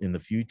heal in the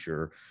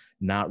future,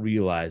 not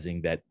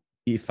realizing that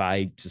if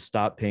I just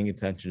stop paying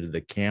attention to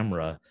the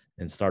camera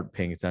and start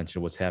paying attention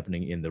to what's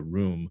happening in the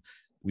room,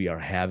 we are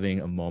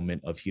having a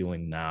moment of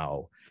healing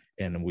now.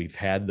 And we've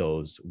had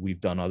those.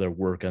 We've done other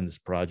work on this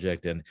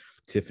project, and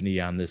Tiffany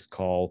on this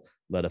call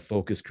led a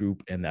focus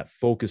group, and that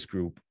focus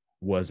group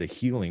was a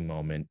healing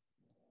moment.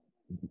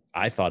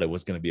 I thought it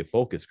was going to be a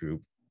focus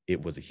group.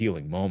 It was a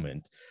healing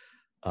moment.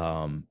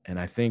 And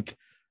I think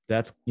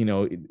that's,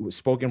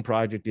 Spoken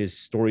Project is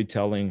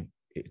storytelling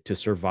to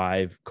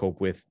survive,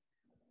 cope with,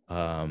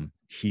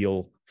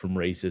 heal from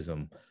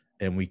racism.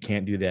 And we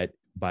can't do that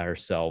by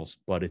ourselves,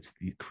 but it's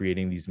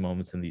creating these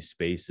moments in these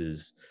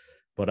spaces.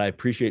 But I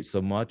appreciate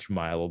so much,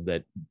 Milo,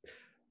 that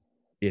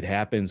it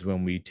happens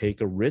when we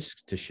take a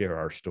risk to share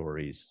our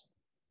stories.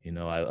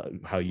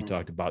 How you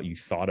talked about, you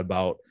thought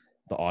about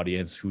the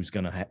audience, who's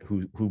gonna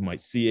who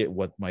might see it,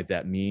 what might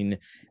that mean,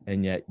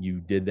 and yet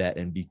you did that.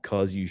 And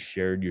because you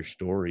shared your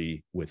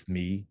story with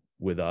me,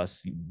 with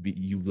us,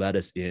 you let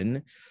us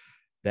in.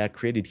 That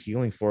created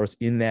healing for us,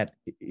 in that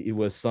it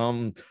was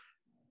some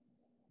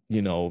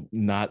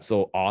not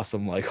so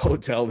awesome like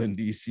hotel in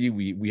DC.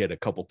 We had a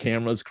couple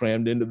cameras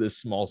crammed into this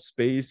small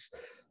space,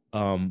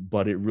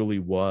 but it really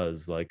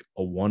was like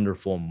a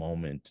wonderful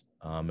moment.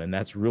 And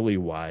that's really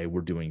why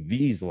we're doing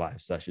these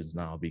live sessions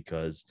now,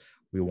 because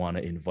we want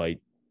to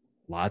invite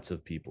lots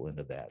of people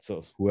into that.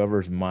 So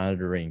whoever's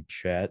monitoring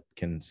chat,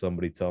 can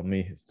somebody tell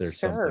me if there's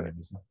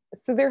something?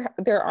 So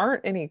there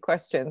aren't any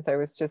questions. I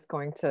was just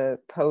going to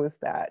pose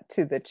that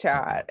to the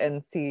chat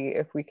and see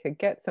if we could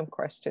get some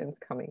questions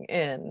coming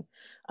in.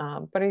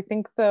 But I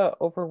think the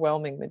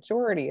overwhelming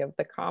majority of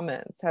the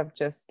comments have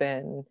just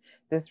been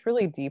this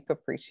really deep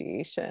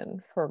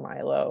appreciation for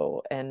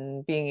Milo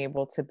and being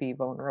able to be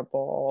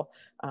vulnerable,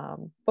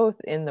 both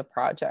in the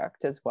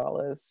project as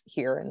well as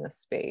here in the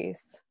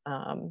space.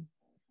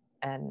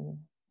 And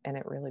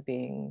it really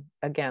being,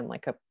 again,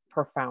 like a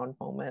profound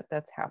moment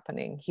that's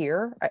happening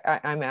here.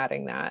 I'm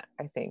adding that,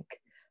 I think,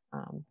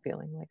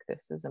 feeling like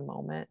this is a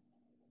moment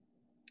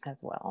as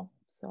well.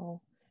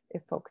 So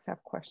if folks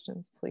have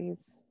questions,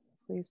 please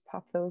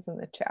pop those in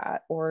the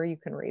chat, or you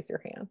can raise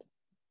your hand.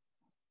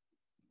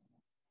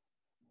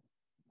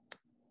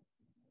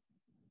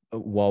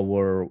 While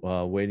we're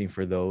waiting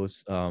for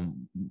those,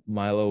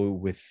 Milo,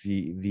 with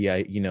the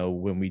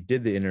when we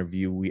did the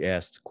interview, we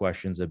asked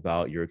questions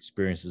about your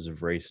experiences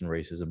of race and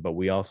racism, but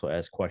we also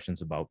asked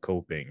questions about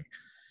coping.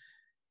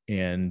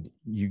 And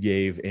you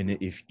gave, and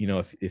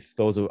if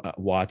those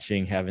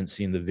watching haven't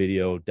seen the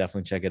video,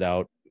 definitely check it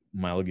out.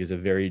 Milo gives a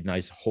very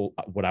nice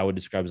what I would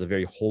describe as a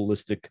very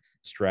holistic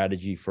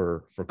strategy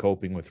for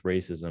coping with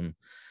racism.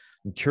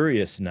 I'm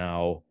curious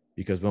now,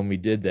 because when we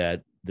did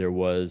that, there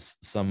was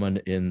someone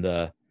in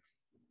the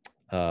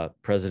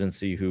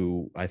presidency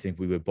who I think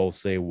we would both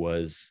say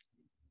was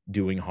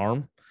doing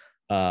harm.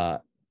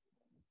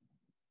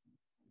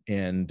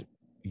 And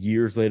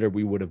years later,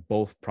 we would have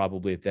both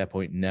probably at that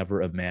point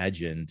never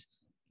imagined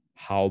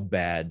how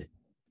bad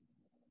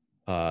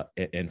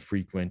and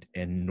frequent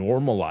and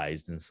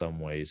normalized in some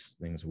ways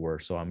things were.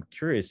 So I'm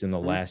curious, in the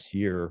last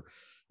year,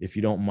 if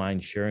you don't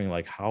mind sharing,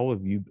 like, how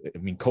have you,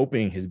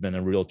 coping has been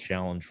a real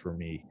challenge for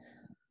me.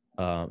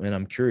 And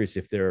I'm curious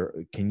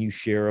can you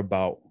share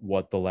about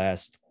what the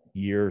last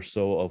year or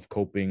so of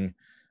coping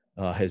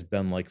has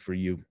been like for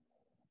you?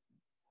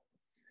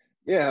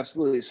 Yeah,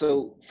 absolutely.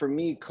 So for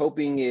me,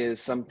 coping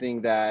is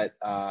something that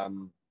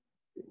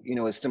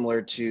is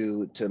similar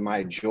to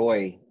my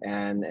joy,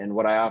 and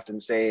what I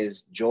often say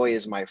is joy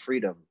is my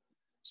freedom.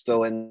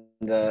 So in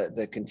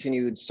the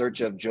continued search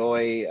of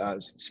joy,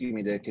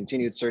 the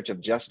continued search of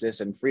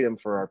justice and freedom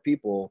for our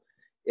people,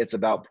 it's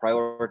about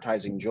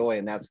prioritizing joy,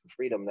 and that's the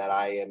freedom that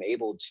I am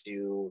able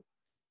to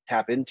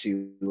tap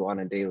into on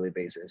a daily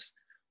basis.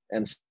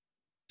 And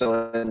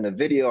so in the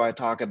video, I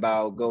talk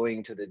about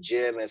going to the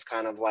gym as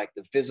kind of like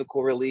the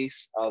physical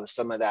release of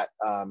some of that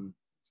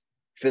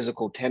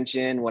physical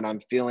tension when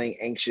I'm feeling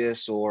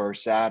anxious or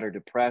sad or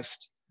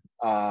depressed.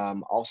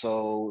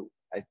 Also,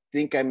 I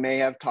think I may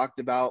have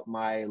talked about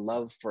my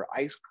love for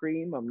ice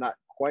cream. I'm not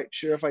quite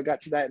sure if I got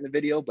to that in the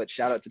video, but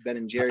shout out to Ben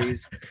and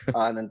Jerry's.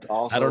 And then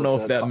also I don't know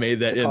if that made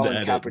that in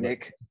Colin, the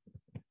Kaepernick.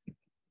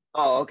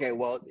 Oh, okay.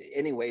 Well,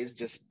 anyways,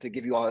 just to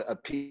give you all a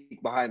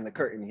peek behind the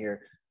curtain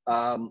here.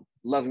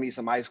 Love me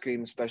some ice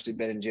cream, especially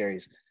Ben and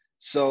Jerry's.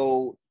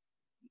 So,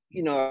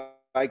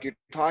 like you're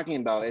talking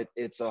about,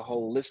 it's a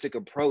holistic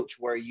approach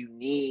where you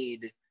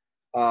need,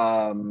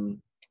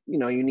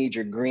 you need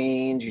your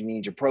greens, you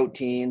need your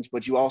proteins,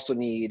 but you also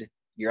need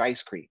your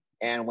ice cream.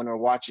 And when we're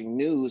watching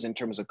news in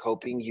terms of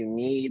coping, you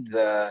need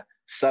the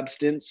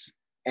substance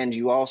and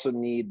you also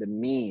need the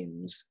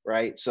memes,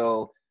 right?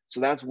 So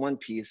that's one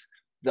piece.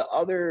 The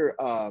other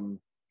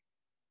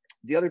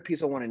the other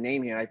piece I want to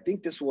name here, I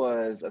think this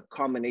was a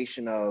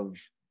combination of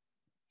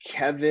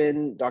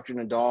Kevin, Dr.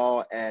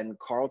 Nadal, and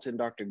Carlton,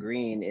 Dr.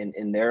 Green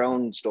in their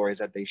own stories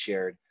that they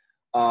shared.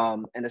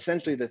 And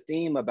essentially the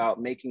theme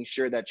about making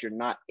sure that you're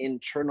not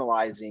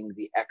internalizing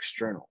the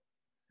external.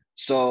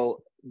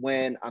 So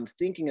when I'm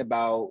thinking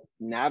about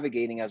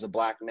navigating as a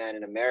Black man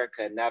in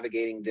America,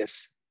 navigating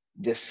this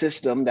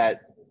system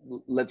that,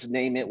 let's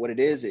name it what it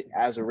is,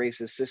 as a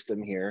racist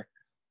system here,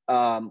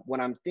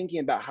 when I'm thinking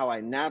about how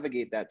I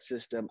navigate that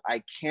system,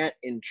 I can't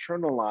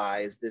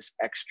internalize this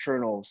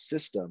external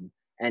system.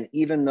 And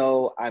even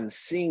though I'm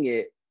seeing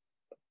it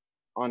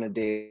on a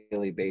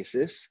daily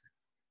basis,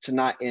 to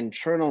not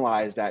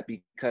internalize that,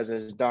 because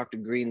as Dr.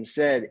 Green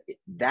said,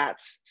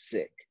 that's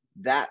sick,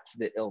 that's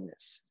the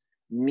illness.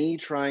 Me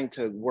trying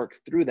to work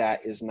through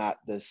that is not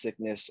the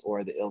sickness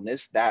or the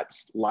illness,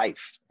 that's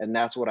life. And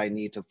that's what I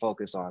need to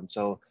focus on.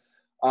 So,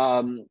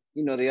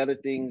 you know, the other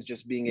things,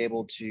 just being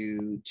able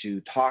to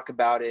talk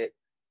about it.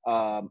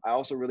 I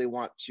also really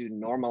want to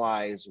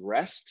normalize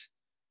rest.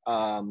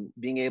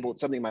 Being able,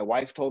 something my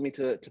wife told me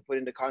to put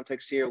into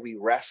context here, we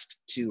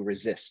rest to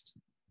resist.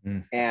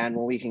 And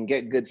when we can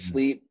get good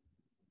sleep,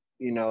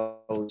 you know,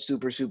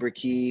 super, super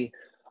key.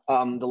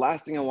 The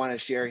last thing I want to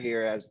share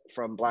here, as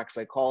from Black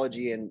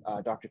psychology, and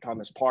Dr.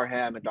 Thomas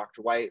Parham and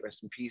Dr. White,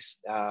 rest in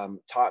peace,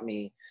 taught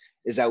me,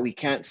 is that we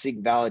can't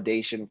seek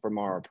validation from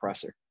our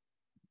oppressor.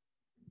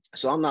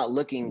 So I'm not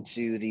looking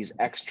to these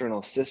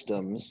external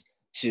systems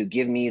to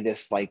give me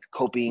this like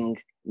coping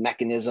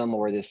mechanism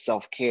or this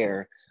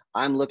self-care.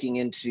 I'm looking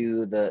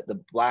into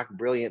the Black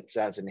brilliance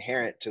as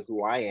inherent to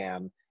who I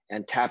am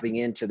and tapping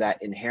into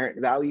that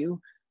inherent value.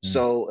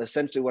 So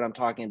essentially what I'm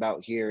talking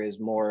about here is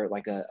more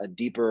like a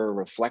deeper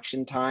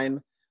reflection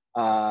time,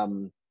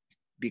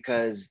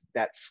 because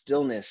that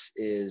stillness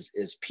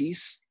is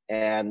peace.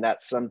 And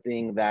that's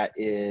something that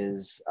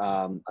is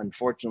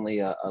unfortunately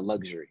a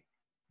luxury.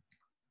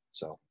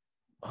 So.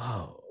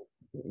 Oh,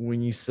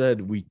 when you said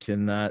we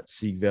cannot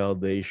seek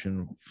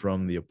validation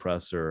from the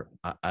oppressor,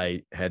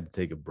 I had to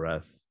take a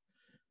breath.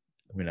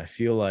 I mean, I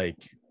feel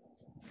like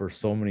for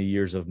so many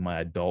years of my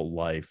adult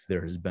life,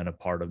 there has been a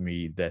part of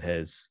me that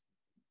has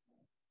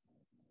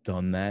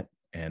done that,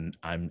 and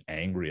I'm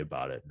angry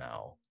about it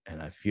now.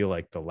 And I feel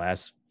like the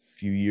last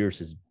few years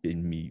has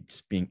been me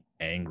just being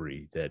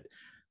angry that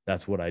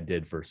that's what I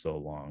did for so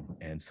long.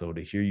 And so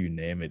to hear you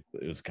name it,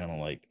 it was kind of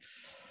like,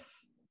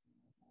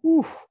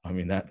 whew. I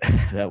mean,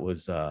 that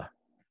was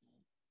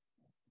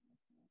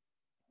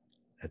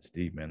that's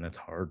deep, man. That's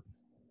hard.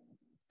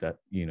 That,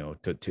 you know,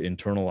 to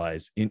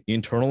internalize.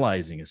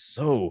 Internalizing is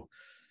so,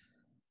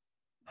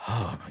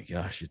 oh my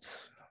gosh,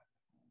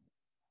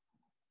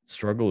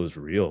 struggle is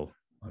real.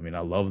 I mean, I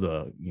love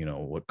you know,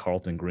 what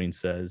Carlton Green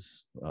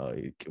says,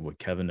 what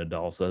Kevin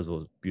Nadal says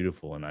was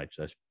beautiful. And I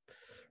just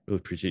really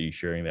appreciate you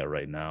sharing that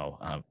right now.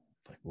 I'm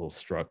like a little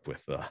struck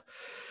with,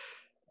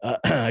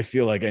 I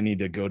feel like I need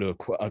to go to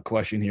a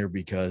question here,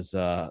 because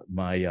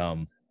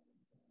my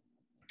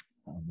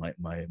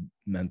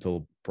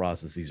mental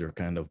processes are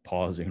kind of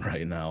pausing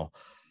right now.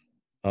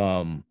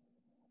 So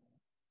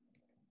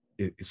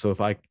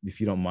if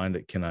you don't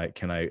mind, can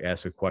I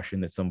ask a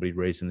question that somebody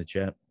raised in the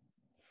chat?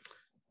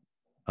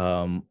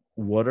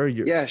 What are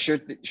your— Yeah, sure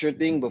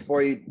thing.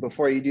 Before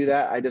you do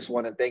that, I just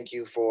want to thank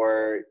you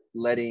for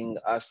letting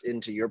us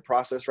into your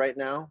process right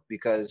now,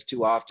 because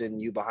too often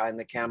you behind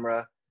the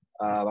camera,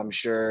 I'm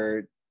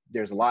sure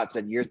there's lots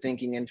that you're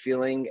thinking and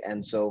feeling.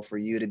 And so for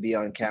you to be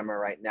on camera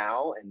right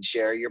now and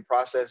share your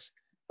process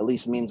at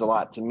least means a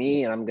lot to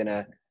me. And I'm going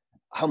to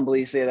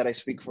humbly say that I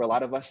speak for a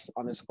lot of us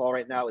on this call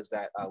right now, is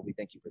that we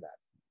thank you for that.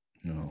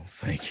 No,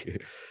 thank you.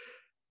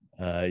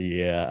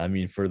 Yeah, I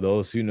mean, for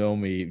those who know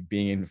me,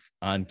 being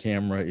on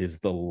camera is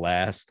the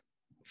last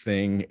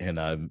thing,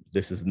 and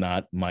this is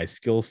not my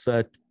skill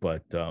set.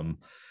 But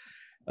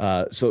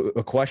so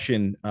a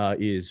question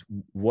is,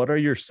 what are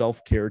your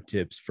self-care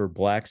tips for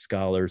Black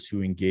scholars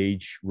who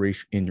engage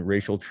in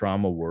racial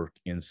trauma work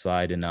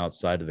inside and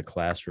outside of the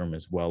classroom,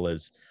 as well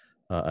as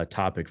a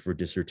topic for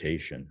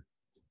dissertation?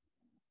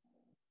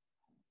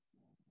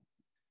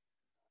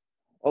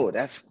 Oh,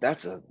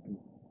 that's a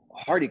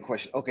hardy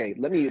question. Okay,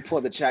 let me pull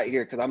up the chat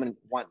here, because I'm going to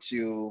want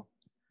to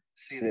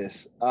see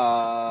this.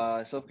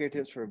 Self-care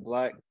tips for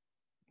Black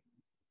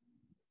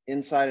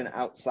inside and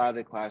outside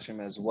the classroom,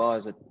 as well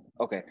as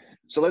okay,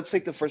 so let's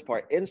take the first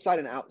part, inside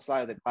and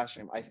outside of the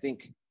classroom. I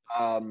think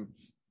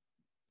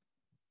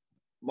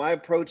my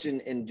approach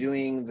in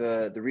doing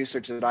the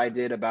research that I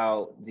did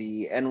about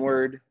the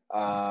N-word,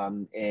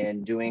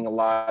 and doing a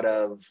lot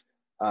of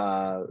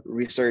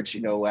research,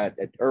 you know, at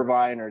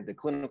Irvine, or the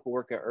clinical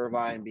work at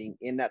Irvine, being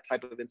in that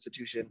type of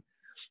institution,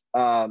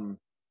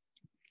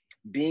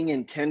 being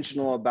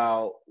intentional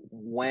about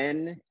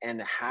when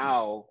and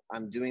how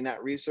I'm doing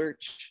that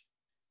research,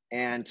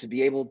 and to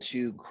be able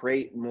to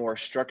create more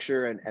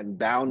structure and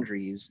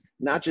boundaries,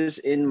 not just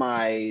in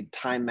my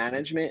time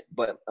management,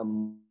 but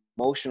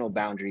emotional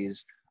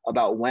boundaries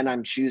about when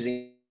I'm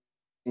choosing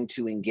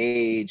to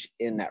engage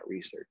in that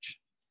research.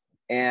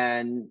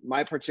 And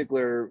my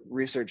particular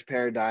research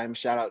paradigm,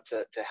 shout out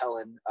to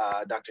Helen,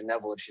 Dr.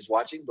 Neville, if she's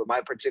watching, but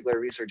my particular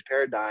research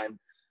paradigm,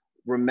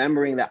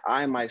 remembering that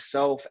I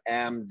myself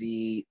am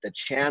the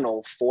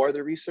channel for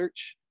the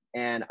research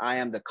and I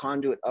am the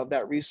conduit of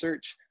that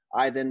research,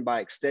 I then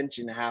by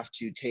extension have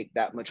to take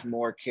that much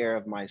more care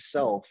of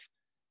myself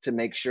to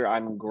make sure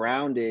I'm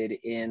grounded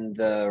in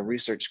the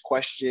research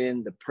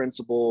question, the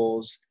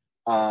principles,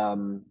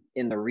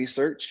 in the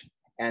research,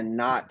 and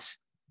not,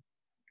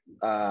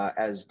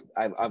 as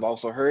I've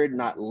also heard,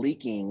 not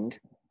leaking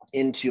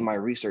into my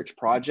research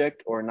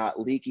project or not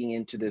leaking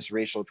into this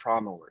racial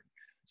trauma work.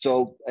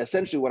 So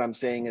essentially what I'm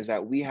saying is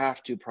that we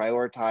have to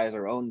prioritize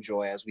our own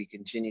joy as we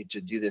continue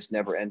to do this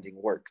never-ending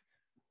work.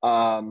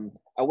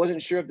 I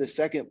wasn't sure if the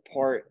second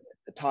part,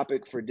 the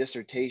topic for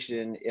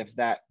dissertation, if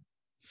that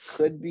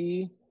could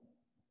be,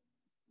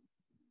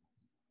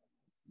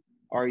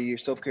 are your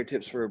self-care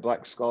tips for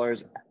Black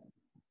scholars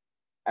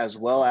as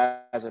well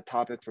as a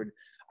topic for,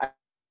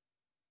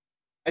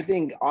 I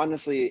think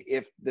honestly,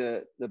 if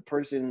the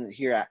person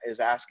here is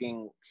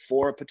asking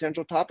for a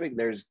potential topic,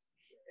 there's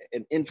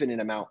an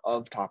infinite amount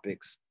of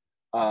topics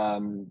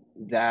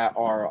that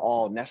are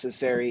all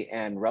necessary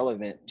and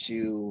relevant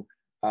to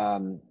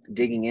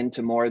digging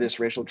into more of this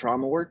racial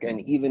trauma work.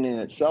 And even in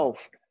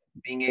itself,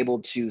 being able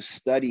to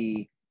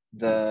study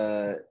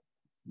the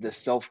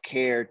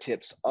self-care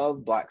tips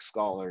of Black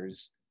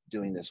scholars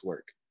doing this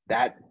work,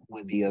 that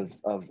would be of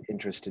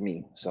interest to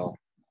me. So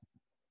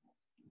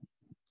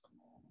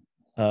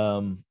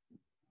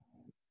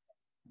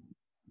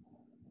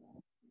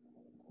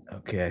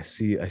okay, I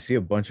see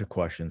a bunch of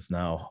questions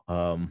now.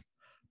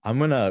 I'm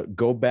gonna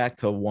go back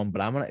to one,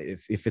 but I'm gonna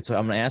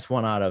I'm gonna ask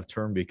one out of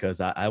turn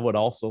because I would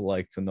also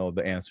like to know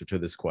the answer to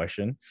this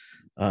question.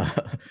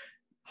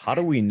 How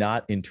do we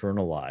not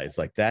internalize?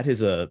 Like that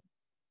is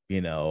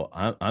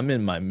I'm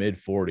in my mid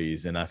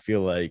 40s and I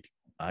feel like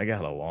I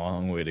got a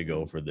long way to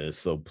go for this.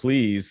 So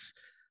please,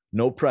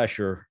 no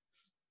pressure.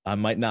 I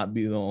might not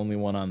be the only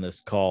one on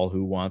this call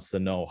who wants to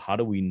know, how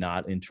do we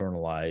not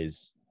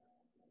internalize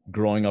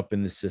growing up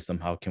in the system?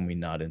 How can we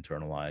not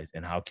internalize,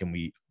 and how can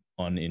we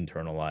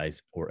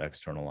uninternalize or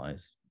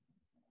externalize?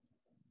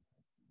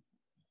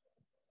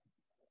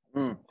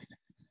 It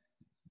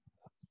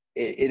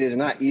is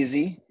not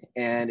easy,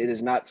 and it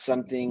is not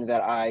something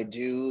that I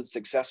do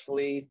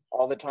successfully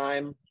all the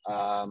time.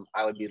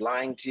 I would be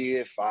lying to you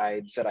if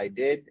I said I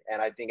did,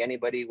 and I think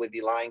anybody would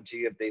be lying to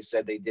you if they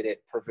said they did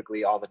it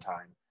perfectly all the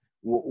time.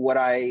 What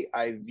I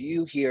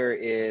view here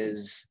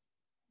is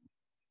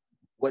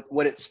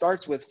what it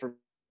starts with for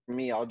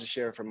me. I'll just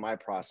share from my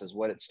process.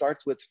 What it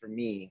starts with for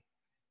me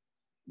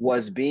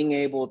was being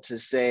able to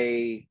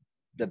say,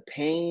 the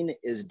pain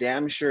is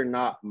damn sure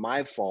not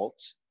my fault,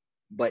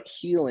 but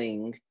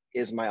healing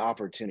is my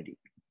opportunity.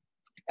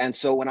 And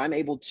so when I'm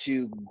able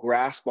to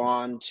grasp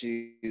on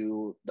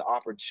to the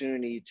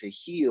opportunity to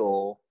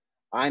heal,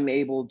 I'm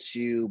able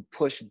to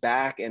push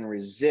back and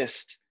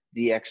resist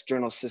the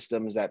external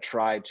systems that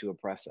try to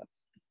oppress us.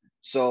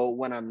 So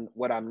what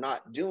I'm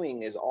not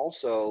doing is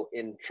also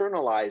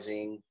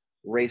internalizing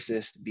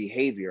racist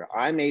behavior.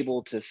 I'm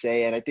able to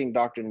say, and I think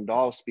Dr.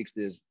 Nadal speaks to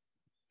this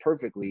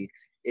perfectly,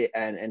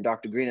 and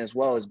Dr. Green as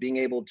well, is being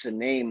able to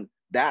name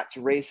that's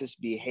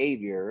racist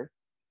behavior.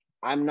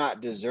 I'm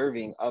not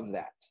deserving of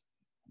that.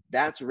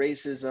 That's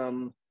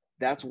racism.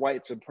 That's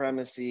white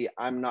supremacy.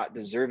 I'm not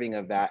deserving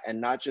of that.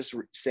 And not just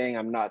saying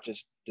I'm not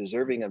just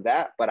deserving of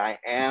that, but I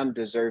am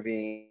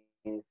deserving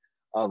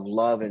of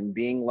love and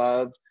being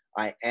loved.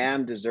 I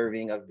am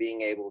deserving of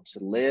being able to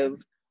live.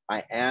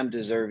 I am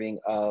deserving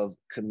of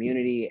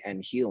community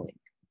and healing.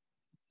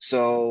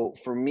 So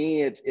for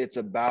me, it's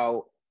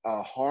about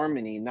a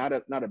harmony, not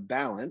a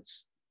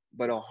balance,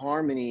 but a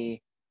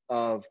harmony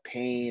of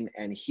pain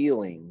and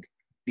healing.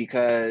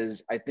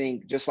 Because I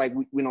think just like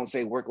we don't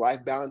say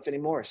work-life balance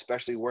anymore,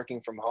 especially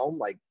working from home,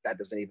 like that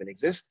doesn't even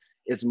exist.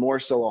 It's more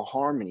so a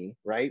harmony,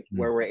 right?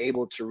 Where we're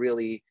able to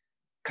really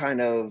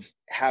kind of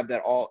have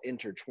that all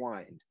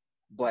intertwined.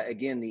 But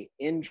again, the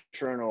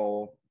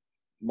internal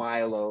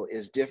Milo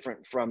is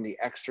different from the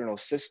external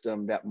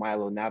system that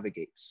Milo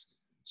navigates.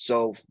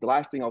 So the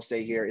last thing I'll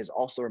say here is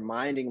also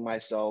reminding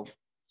myself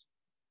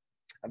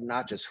of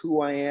not just who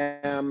I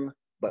am,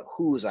 but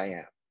whose I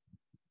am.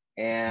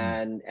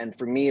 And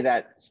for me,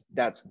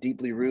 that's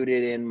deeply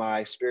rooted in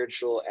my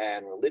spiritual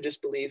and religious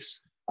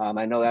beliefs.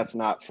 I know that's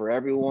not for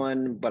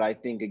everyone, but I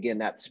think again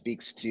that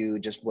speaks to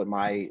just what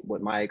my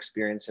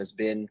experience has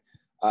been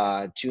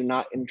to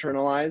not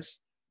internalize.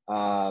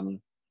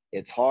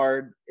 It's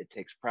hard. It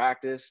takes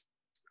practice.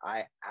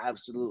 I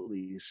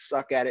absolutely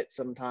suck at it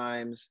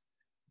sometimes.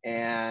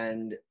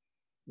 And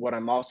what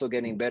I'm also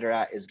getting better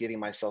at is giving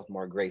myself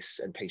more grace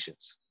and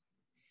patience.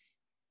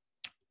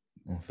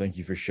 Well, thank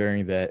you for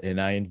sharing that. And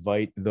I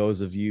invite those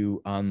of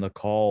you on the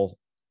call,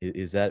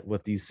 is that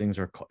what these things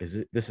are called?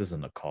 This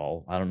isn't a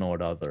call. I don't know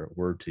what other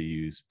word to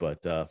use,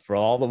 but for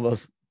all of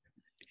us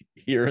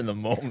here in the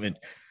moment,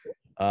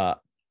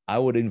 I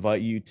would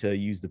invite you to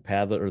use the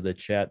Padlet or the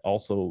chat.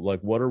 Also, like,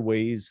 what are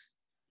ways,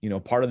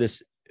 part of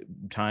this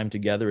time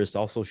together is to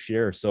also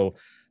share. So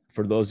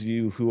for those of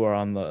you who are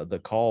on the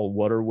call,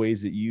 what are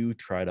ways that you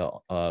try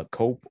to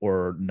cope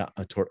or not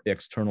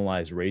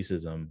externalize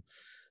racism?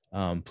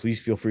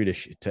 Please feel free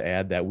to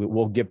add that.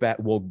 We'll get back.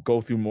 We'll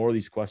go through more of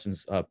these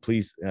questions.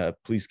 Please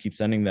keep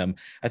sending them.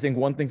 I think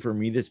one thing for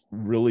me that's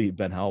really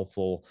been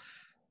helpful.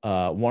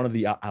 I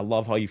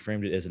love how you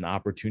framed it as an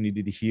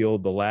opportunity to heal.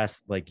 The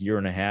last like year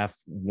and a half,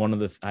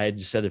 I had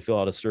just had to fill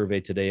out a survey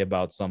today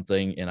about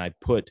something, and I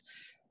put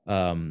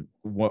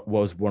what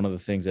was one of the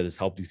things that has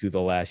helped you through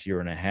the last year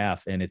and a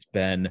half. And it's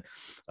been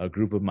a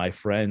group of my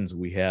friends.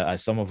 We had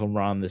some of them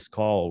were on this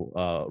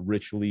call,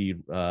 Rich Lee,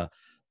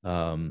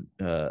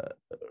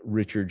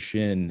 Richard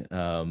Shin,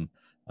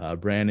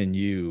 Brandon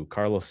Yu,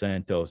 Carlos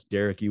Santos,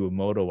 Derek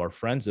Iwamoto are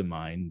friends of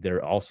mine.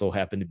 They're also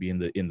happen to be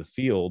in the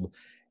field,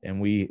 and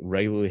we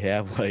regularly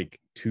have like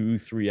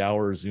 2-3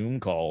 hour Zoom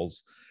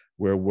calls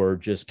where we're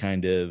just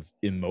kind of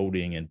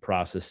emoting and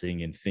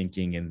processing and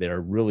thinking, and they're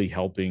really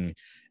helping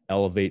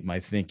elevate my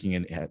thinking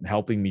and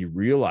helping me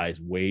realize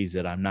ways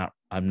that I'm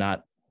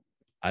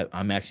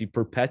actually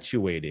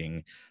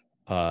perpetuating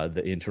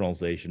the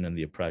internalization and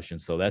the oppression.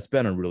 So that's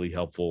been a really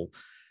helpful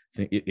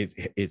thing.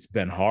 It's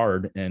been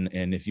hard,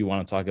 and if you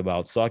want to talk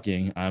about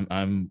sucking,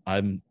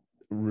 I'm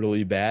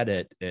really bad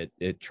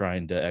at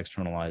trying to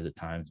externalize at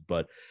times,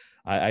 but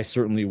I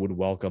certainly would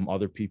welcome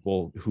other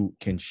people who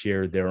can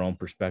share their own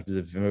perspectives.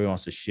 If anybody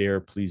wants to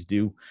share, please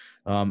do.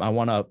 I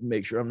want to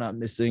make sure I'm not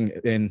missing,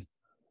 and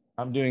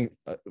I'm doing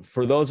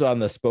for those on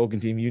the spoken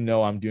team,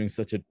 I'm doing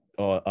such an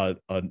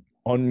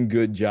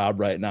ungood job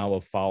right now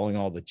of following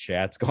all the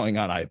chats going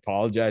on. I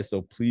apologize.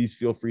 So please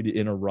feel free to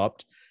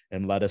interrupt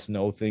and let us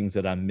know things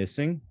that I'm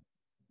missing.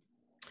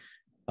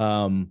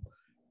 Milo,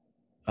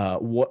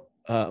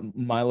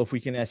 if we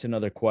can ask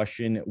another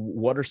question,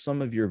 what are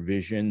some of your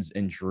visions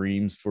and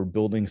dreams for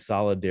building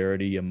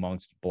solidarity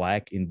amongst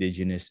Black,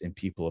 Indigenous, and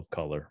people of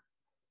color?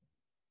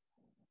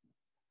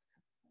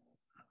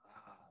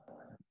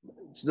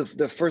 So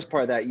the first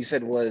part that you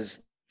said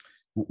was,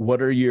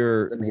 what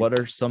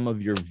are some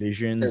of your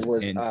visions? It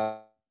was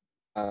my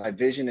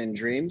vision and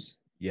dreams.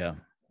 Yeah,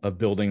 of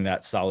building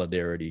that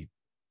solidarity.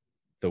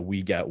 The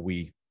we got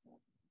we.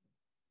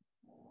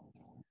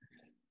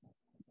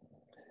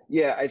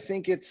 Yeah, I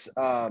think it's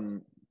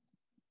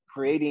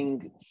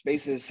creating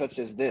spaces such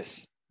as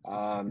this.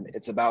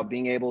 It's about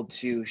being able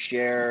to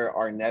share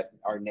our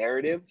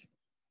narrative.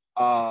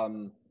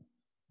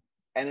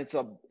 And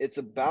it's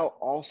about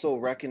also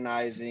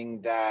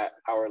recognizing that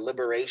our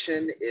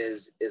liberation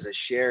is a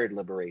shared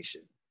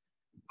liberation.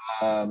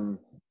 I'm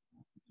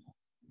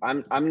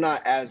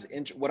not as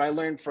what I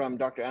learned from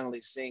Dr.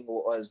 Annalise Singh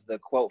was the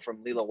quote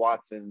from Leela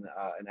Watson,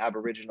 an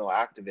Aboriginal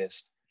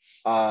activist,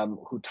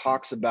 who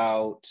talks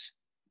about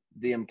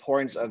the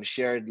importance of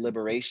shared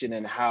liberation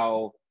and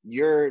how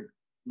your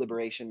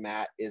liberation,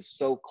 Matt, is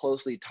so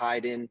closely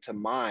tied into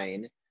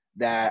mine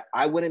that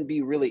I wouldn't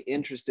be really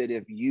interested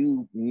if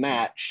you,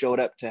 Matt,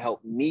 showed up to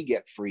help me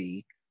get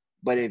free.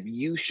 But if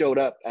you showed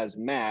up as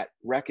Matt,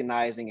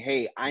 recognizing,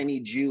 hey, I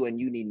need you and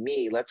you need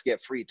me, let's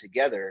get free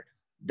together.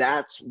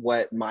 That's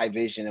what my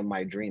vision and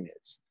my dream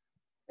is.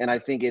 And I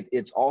think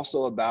it's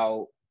also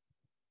about,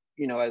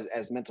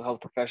 as mental health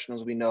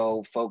professionals, we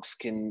know folks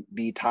can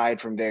be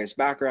tied from various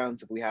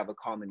backgrounds if we have a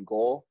common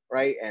goal,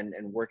 right? And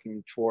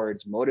working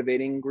towards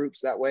motivating groups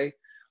that way.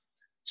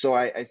 So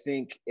I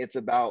think it's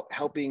about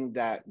helping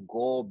that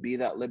goal be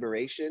that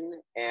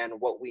liberation, and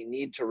what we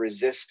need to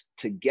resist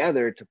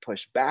together, to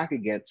push back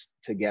against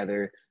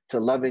together, to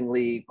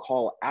lovingly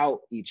call out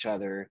each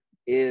other,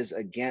 is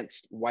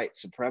against white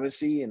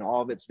supremacy in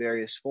all of its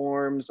various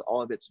forms,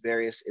 all of its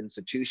various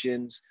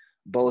institutions,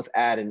 both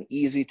at an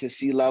easy to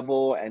see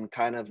level and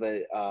kind of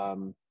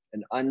an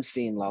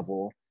unseen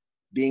level,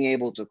 being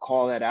able to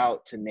call that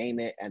out, to name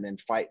it, and then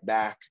fight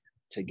back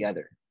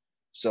together.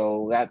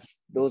 So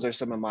those are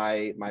some of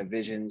my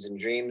visions and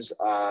dreams.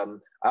 I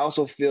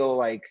also feel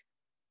like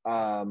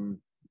I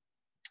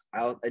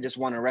just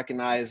want to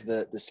recognize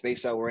the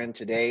space that we're in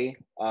today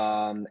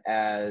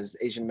as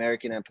Asian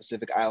American and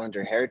Pacific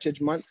Islander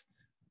Heritage Month,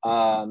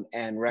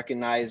 and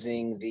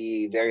recognizing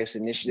the various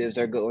initiatives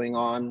that are going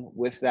on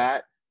with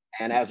that.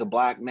 And as a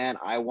Black man,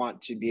 I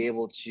want to be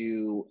able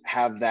to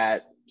have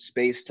that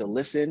space to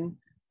listen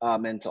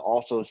and to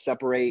also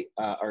celebrate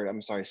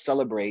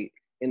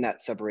in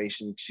that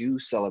separation, to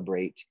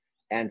celebrate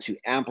and to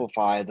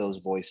amplify those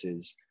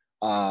voices.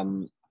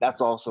 That's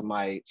also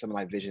some of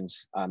my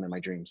visions and my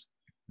dreams.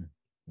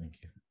 Thank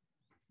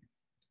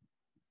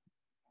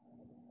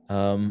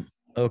you.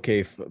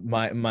 Okay,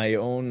 my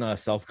own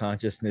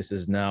self-consciousness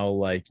is now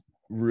like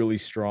really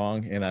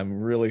strong, and I'm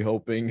really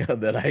hoping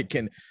that I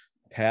can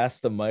pass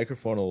the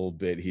microphone a little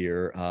bit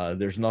here.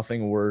 There's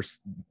nothing worse.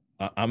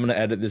 I'm gonna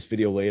edit this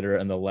video later,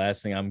 and the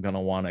last thing I'm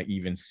gonna want to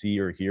even see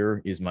or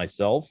hear is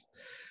myself.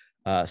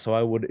 So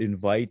I would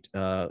invite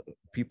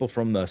people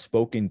from the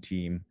spoken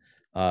team.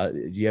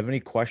 Do you have any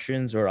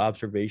questions or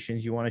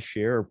observations you want to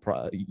share?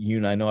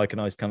 I know I can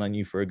always count on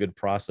you for a good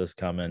process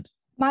comment.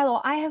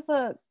 Milo, I have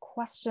a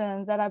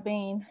question that I've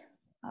been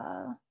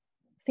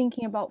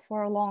thinking about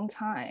for a long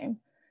time.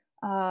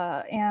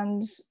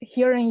 and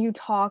hearing you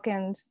talk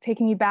and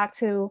taking me back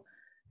to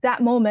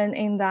that moment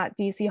in that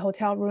DC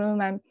hotel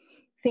room, I'm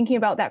thinking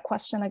about that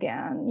question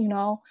again. You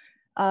know,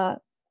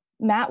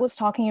 Matt was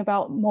talking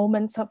about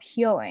moments of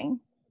healing.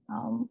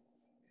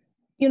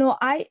 You know,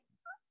 I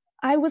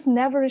was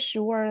never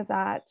sure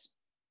that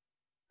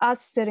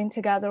us sitting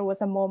together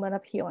was a moment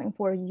of healing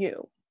for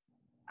you.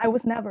 I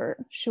was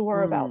never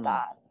sure about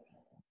that.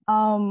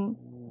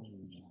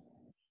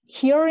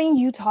 Hearing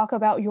you talk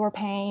about your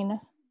pain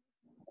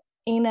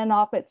in and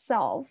of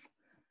itself,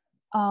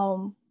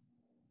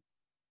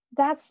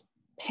 that's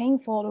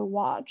painful to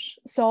watch.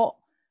 So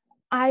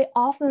I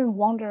often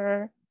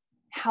wonder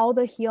how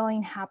the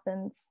healing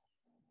happens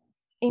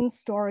in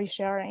story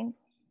sharing,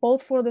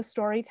 both for the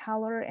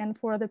storyteller and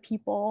for the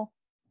people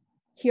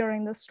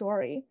hearing the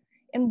story.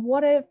 And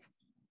what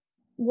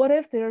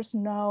if there's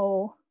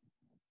no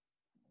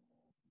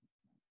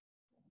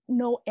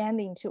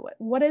ending to it?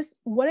 What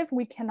if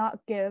we cannot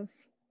give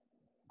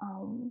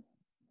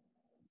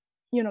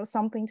you know,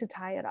 something to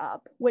tie it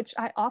up, which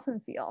I often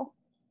feel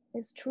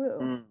is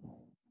true.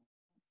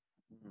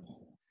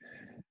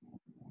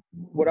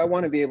 What I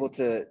want to be able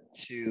to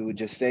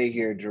just say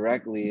here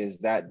directly is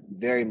that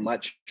very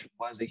much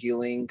was a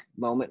healing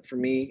moment for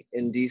me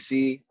in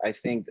DC. I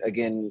think,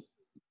 again,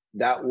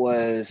 that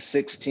was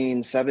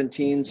 16,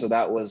 17. So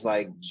that was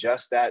like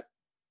just at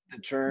the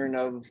turn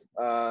of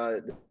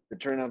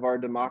our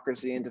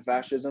democracy into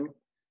fascism.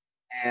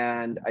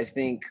 And I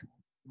think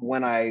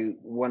when I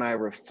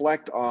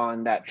reflect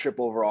on that trip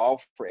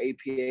overall for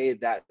APA,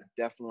 that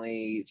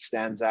definitely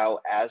stands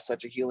out as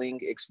such a healing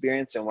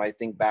experience. And when I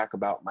think back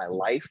about my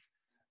life,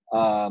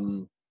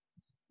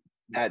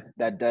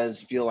 that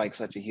does feel like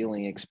such a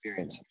healing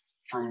experience.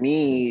 For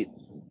me,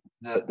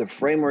 the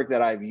framework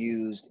that I've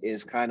used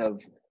is kind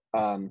of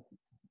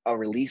a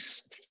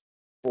release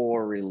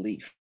for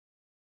relief.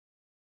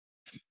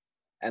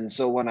 And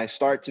so when I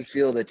start to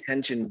feel the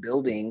tension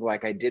building,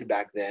 like I did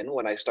back then,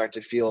 when I start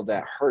to feel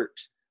that hurt,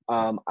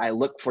 I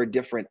look for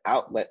different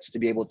outlets to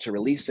be able to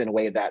release in a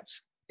way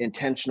that's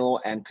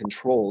intentional and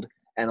controlled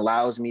and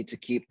allows me to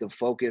keep the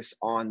focus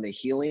on the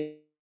healing,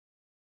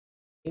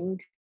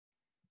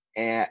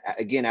 and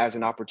again, as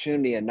an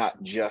opportunity and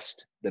not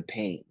just the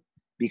pain.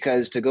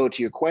 Because to go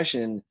to your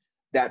question,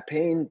 that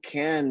pain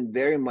can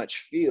very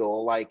much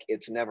feel like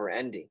it's never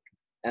ending.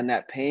 And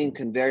that pain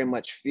can very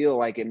much feel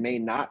like it may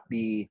not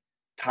be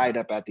tied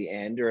up at the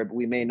end, or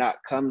we may not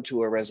come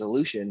to a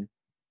resolution.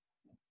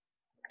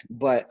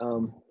 But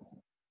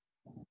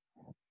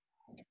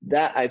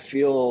that I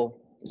feel,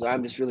 so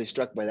I'm just really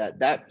struck by that.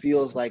 That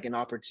feels like an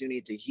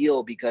opportunity to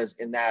heal, because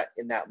in that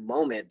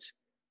moment,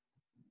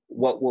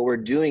 what we're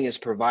doing is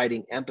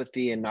providing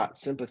empathy and not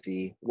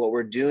sympathy. What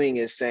we're doing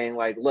is saying,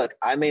 like, look,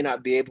 I may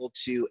not be able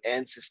to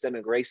end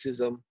systemic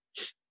racism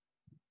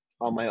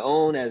on my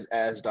own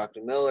as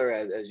Dr. Miller,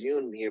 as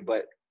Yoon here,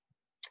 but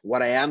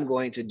what I am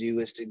going to do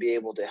is to be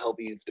able to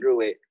help you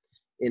through it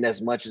in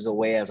as much as a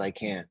way as I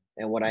can.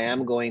 And what I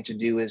am going to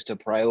do is to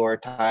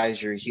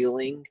prioritize your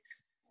healing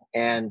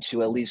and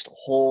to at least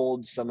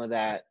hold some of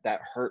that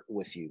hurt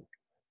with you.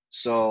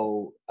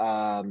 So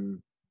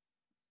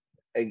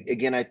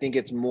again, I think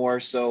it's more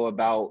so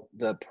about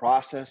the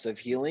process of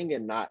healing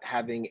and not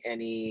having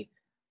any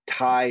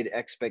tied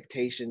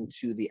expectation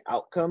to the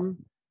outcome,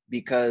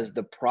 because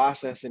the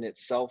process in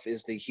itself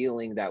is the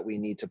healing that we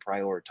need to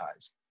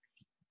prioritize.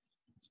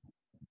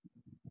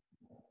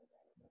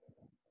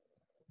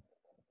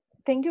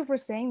 Thank you for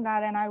saying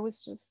that. And I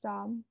was just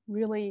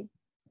really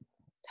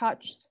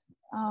touched.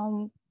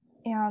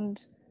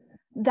 And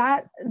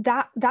that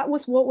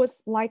was what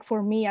was like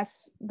for me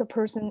as the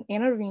person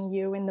interviewing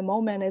you in the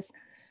moment. Is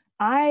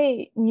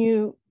I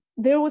knew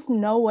there was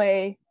no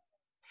way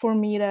for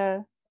me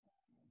to,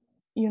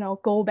 you know,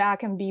 go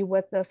back and be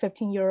with the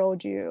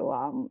 15-year-old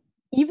you.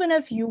 Even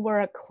if you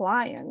were a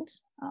client,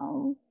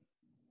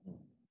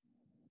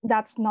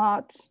 that's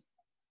not,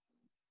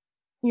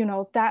 you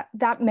know,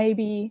 that may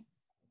be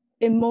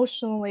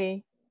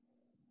emotionally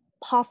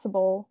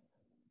possible,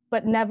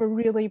 but never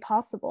really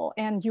possible.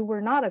 And you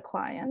were not a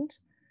client.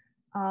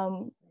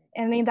 And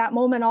in that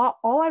moment,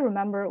 all I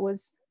remember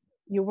was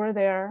you were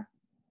there,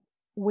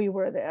 we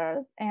were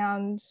there.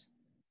 And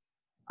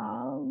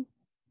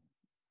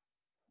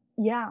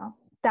yeah,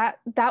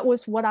 that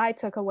was what I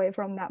took away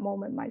from that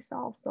moment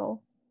myself. So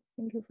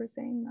thank you for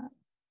saying that.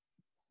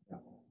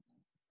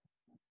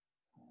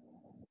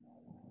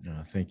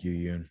 Thank you,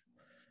 Yoon.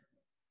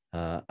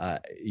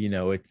 You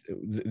know,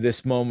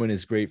 this moment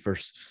is great for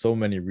so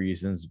many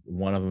reasons.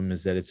 One of them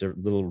is that it's a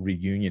little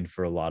reunion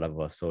for a lot of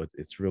us. So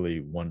it's really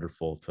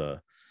wonderful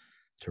to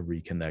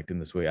reconnect in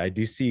this way. I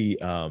do see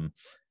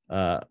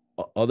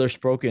other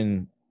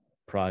Spoken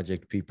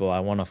Project people. I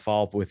want to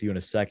follow up with you in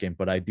a second,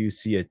 but I do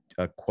see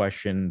a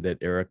question that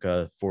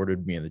Erica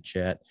forwarded me in the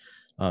chat.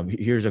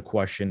 Here's a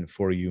question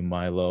for you,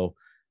 Milo.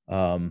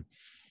 The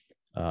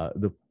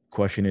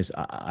question is,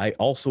 I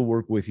also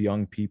work with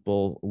young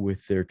people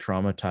with their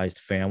traumatized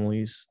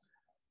families.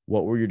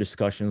 What were your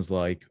discussions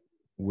like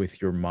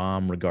with your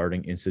mom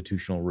regarding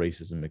institutional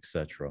racism,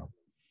 etc.?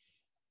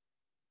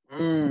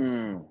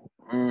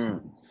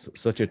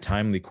 Such a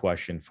timely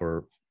question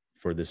for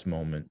this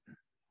moment.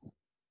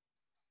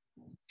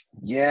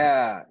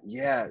 Yeah.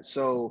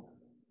 So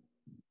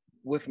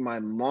with my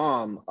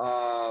mom,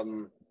 I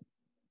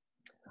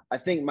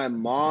think my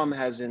mom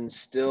has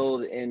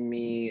instilled in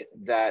me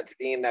that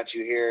theme that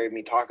you hear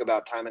me talk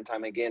about time and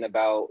time again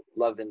about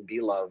love and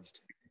be loved,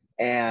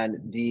 and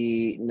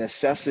the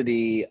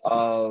necessity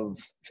of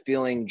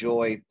feeling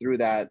joy through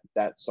that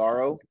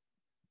sorrow.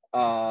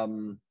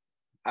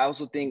 I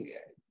also think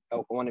I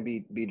want to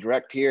be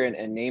direct here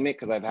and name it,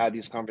 because I've had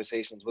these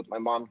conversations with my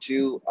mom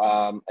too.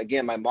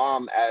 Again, my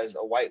mom, as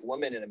a white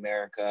woman in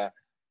America,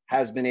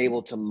 has been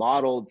able to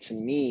model to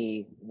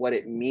me what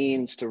it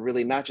means to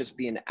really not just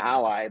be an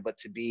ally, but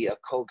to be a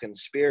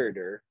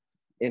co-conspirator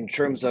in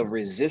terms of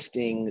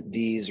resisting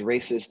these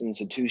racist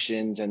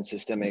institutions and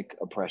systemic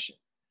oppression.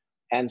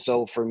 And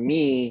so for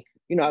me,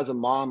 you know, as a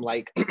mom,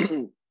 like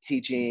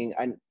teaching,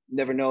 I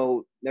never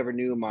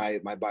knew my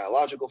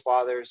biological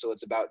father. So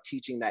it's about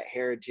teaching that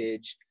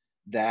heritage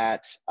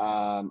that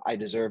I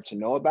deserve to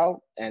know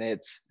about. And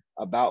it's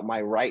about my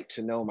right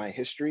to know my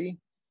history.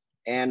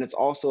 And it's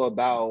also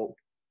about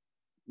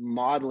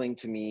modeling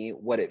to me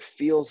what it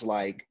feels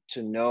like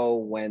to know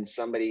when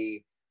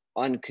somebody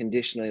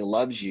unconditionally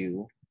loves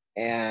you,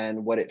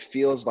 and what it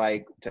feels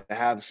like to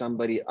have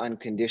somebody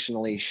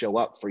unconditionally show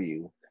up for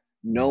you,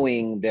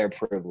 knowing their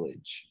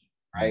privilege,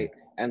 right?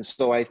 And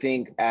so I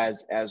think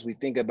as we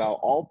think about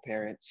all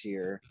parents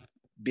here,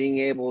 being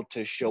able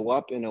to show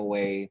up in a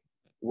way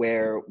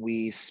where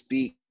we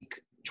speak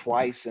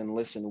twice and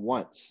listen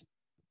once,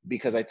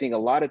 because I think a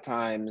lot of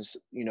times,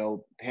 you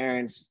know,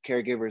 parents,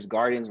 caregivers,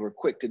 guardians, we're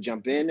quick to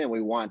jump in and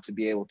we want to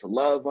be able to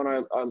love on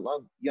our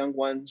young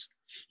ones.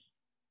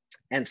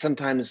 And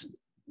sometimes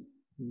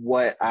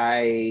what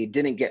I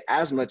didn't get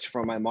as much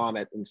from my mom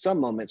in some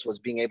moments was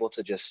being able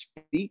to just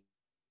speak,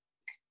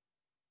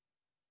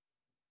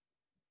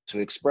 to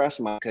express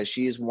because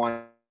she's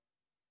one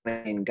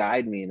and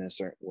guide me in a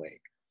certain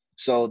way.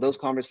 So those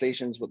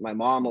conversations with my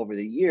mom over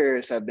the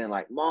years have been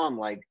like, Mom,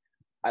 like,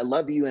 I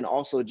love you. And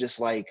also just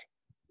like,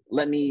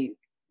 let me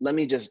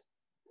just,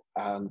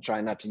 try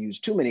not to use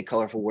too many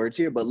colorful words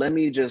here, but let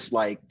me just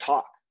like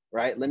talk,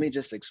 right? Let me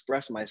just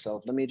express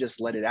myself. Let me just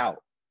let it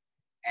out.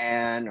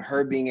 And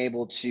her being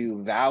able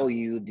to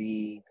value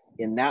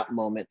in that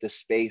moment, the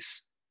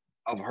space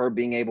of her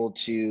being able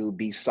to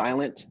be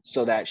silent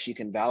so that she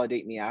can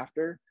validate me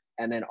after.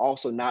 And then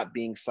also not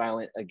being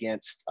silent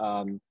against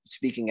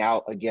speaking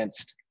out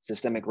against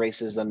systemic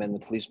racism and the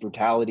police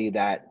brutality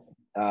that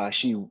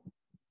she, you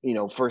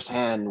know,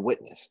 firsthand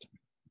witnessed.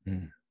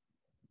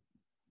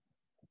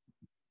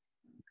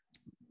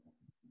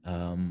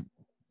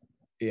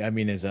 I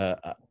mean,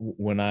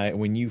 when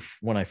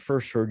I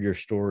first heard your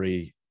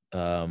story,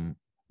 you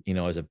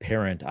know, as a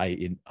parent,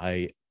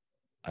 I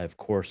of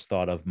course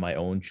thought of my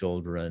own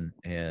children,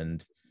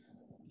 and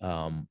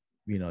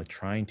you know,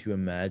 trying to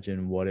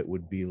imagine what it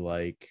would be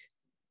like,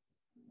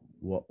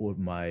 what would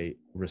my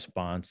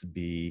response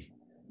be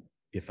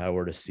if I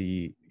were to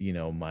see, you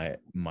know,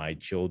 my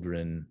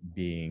children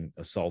being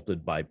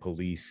assaulted by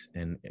police.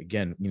 And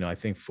again, you know, I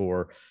think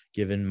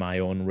given my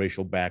own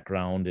racial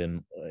background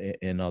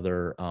and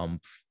other,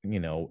 you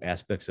know,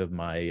 aspects of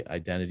my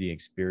identity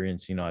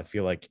experience, you know, I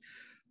feel like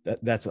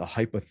that's a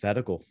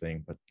hypothetical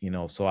thing. But, you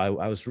know, so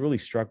I was really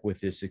struck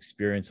with this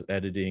experience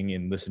editing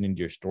and listening to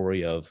your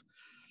story of,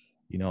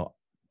 you know,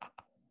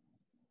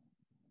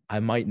 I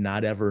might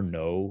not ever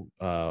know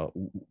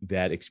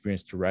that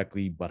experience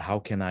directly, but how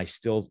can I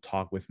still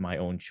talk with my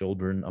own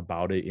children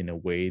about it in a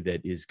way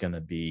that is going to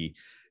be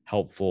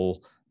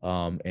helpful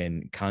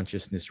and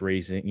consciousness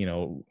raising? You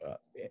know,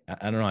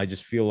 I don't know. I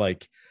just feel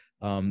like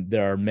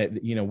there are,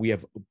 you know, we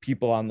have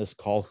people on this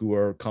call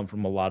who come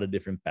from a lot of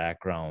different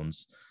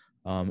backgrounds.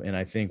 And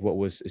I think what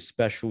was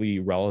especially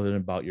relevant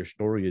about your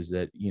story is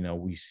that, you know,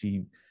 we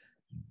see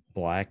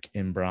Black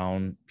and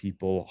brown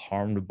people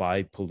harmed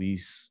by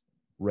police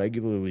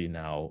regularly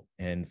now,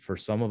 and for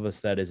some of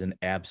us that is an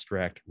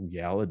abstract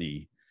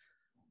reality,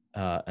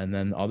 and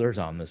then others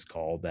on this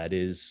call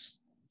that's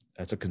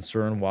a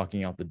concern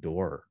walking out the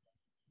door,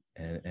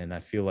 and I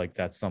feel like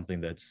that's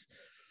something that's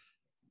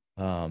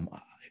I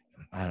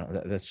don't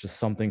know, that's just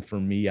something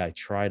for me. I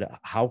try to,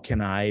 how can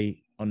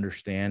I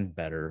understand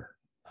better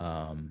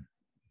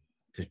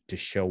to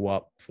show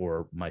up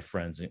for my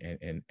friends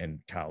and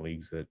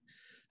colleagues, that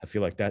I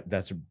feel like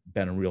that's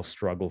been a real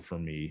struggle for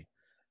me.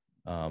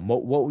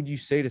 What would you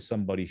say to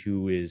somebody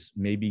who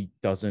maybe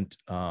doesn't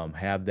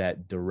have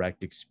that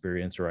direct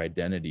experience or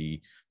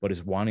identity, but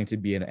is wanting to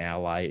be an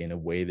ally in a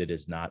way that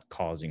is not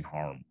causing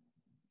harm?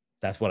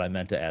 That's what I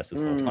meant to ask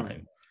this whole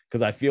time,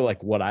 because I feel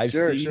like what I've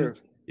seen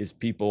is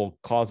people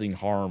causing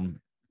harm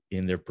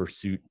in their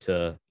pursuit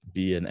to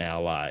be an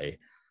ally,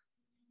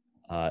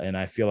 and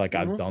I feel like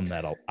I've done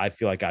that. I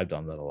feel like I've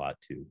done that a lot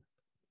too.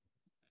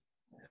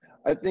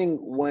 I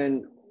think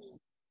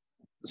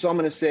so I'm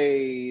going to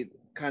say,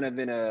 kind of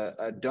in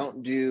a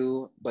don't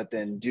do, but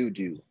then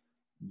do.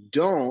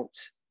 Don't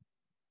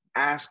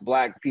ask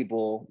Black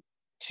people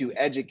to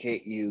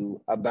educate you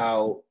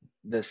about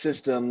the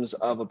systems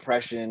of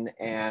oppression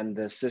and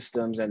the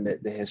systems and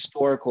the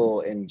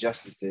historical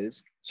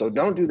injustices. So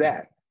don't do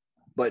that,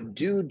 but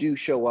do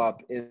show up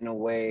in a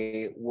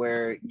way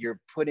where you're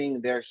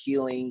putting their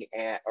healing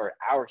or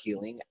our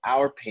healing,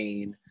 our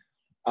pain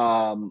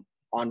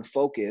on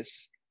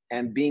focus,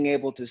 and being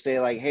able to say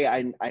like,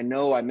 hey, I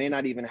know I may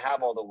not even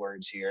have all the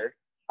words here.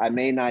 I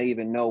may not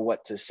even know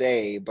what to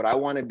say, but I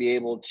want to be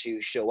able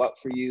to show up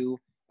for you.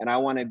 And I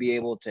want to be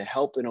able to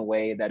help in a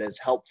way that is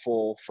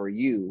helpful for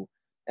you.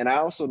 And I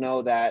also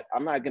know that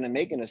I'm not going to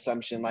make an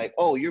assumption like,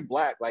 oh, you're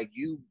Black, like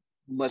you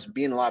must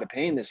be in a lot of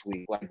pain this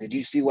week. Like, did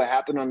you see what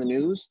happened on the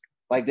news?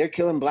 Like, they're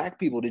killing Black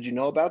people. Did you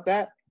know about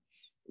that?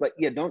 Like,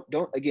 yeah, don't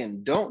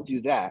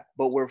do that.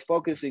 But we're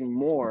focusing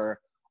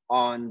more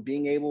on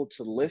being able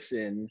to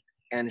listen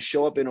and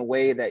show up in a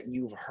way that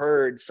you've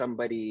heard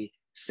somebody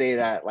say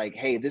that, like,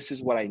 hey, this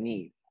is what I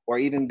need. Or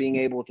even being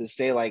able to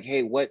say like,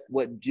 hey, what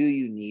do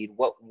you need?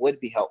 What would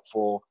be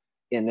helpful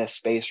in this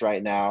space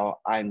right now?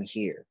 I'm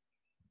here.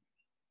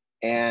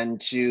 And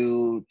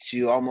to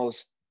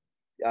almost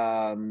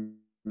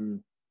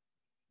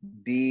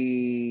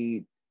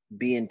be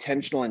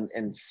intentional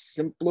and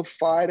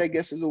simplified, I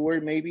guess is a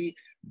word maybe,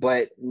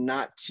 but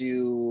not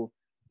to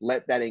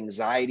let that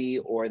anxiety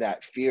or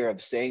that fear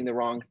of saying the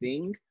wrong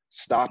thing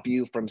stop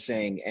you from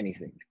saying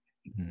anything.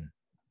 Mm-hmm.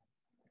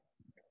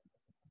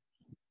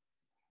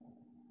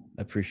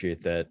 I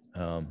appreciate that.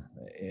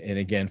 And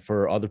again,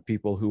 for other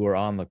people who are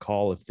on the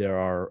call, if there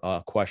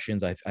are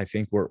questions, I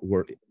think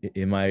we're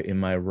am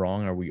I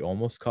wrong? Are we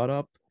almost caught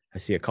up? I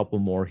see a couple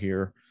more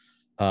here.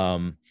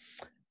 Milo,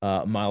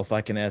 if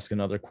I can ask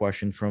another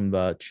question from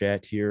the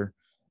chat here.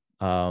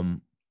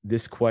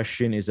 This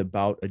question is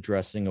about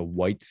addressing a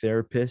white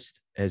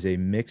therapist. As a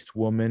mixed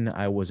woman,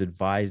 I was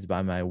advised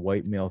by my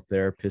white male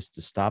therapist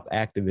to stop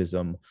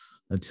activism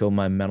until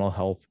my mental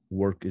health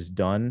work is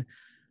done.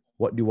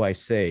 What do I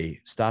say?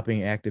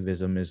 Stopping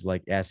activism is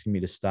like asking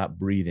me to stop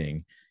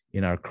breathing.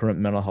 In our current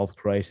mental health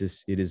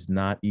crisis, it is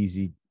not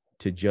easy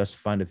to just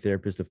find a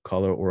therapist of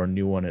color or a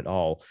new one at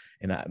all.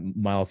 And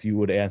Milo, if you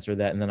would answer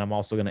that, and then I'm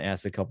also going to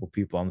ask a couple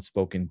people on the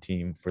Spoken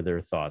team for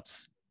their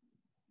thoughts.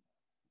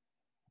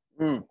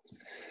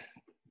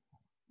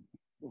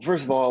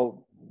 First of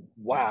all,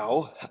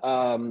 wow,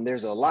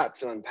 there's a lot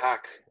to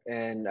unpack,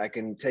 and I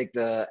can take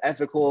the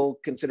ethical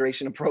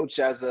consideration approach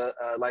as a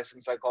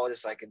licensed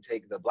psychologist. I can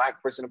take the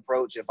Black person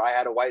approach. If I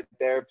had a white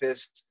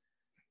therapist,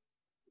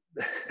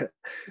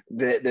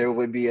 there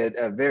would be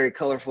a very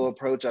colorful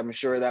approach. I'm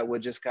sure that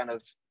would just kind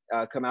of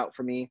come out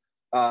for me.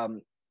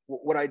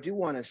 What I do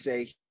want to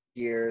say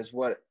here is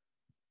what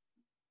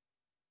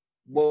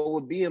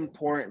would be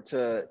important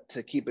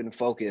to keep in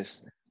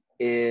focus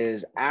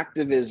is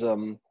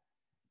activism.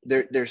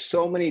 There's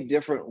so many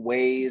different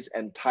ways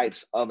and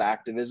types of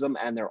activism,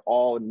 and they're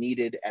all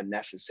needed and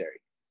necessary.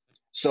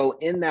 So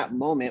in that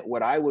moment,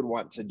 what I would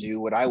want to do,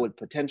 what I would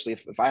potentially,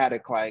 if I had a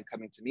client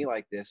coming to me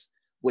like this,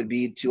 would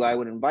be I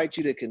would invite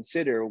you to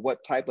consider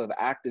what type of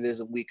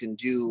activism we can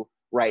do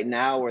right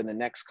now or in the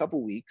next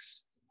couple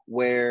weeks,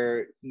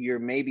 where you're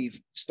maybe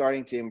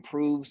starting to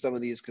improve some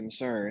of these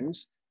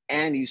concerns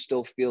and you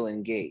still feel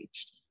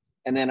engaged.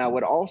 And then I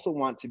would also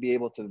want to be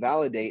able to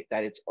validate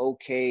that it's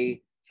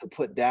okay to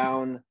put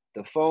down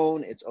the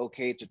phone, it's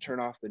okay to turn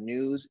off the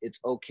news, it's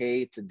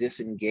okay to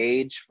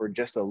disengage for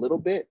just a little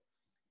bit,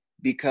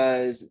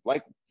 because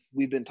like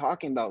we've been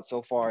talking about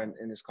so far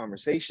in this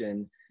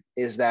conversation,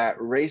 is that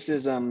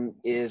racism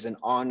is an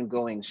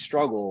ongoing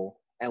struggle,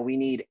 and we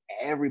need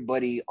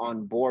everybody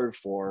on board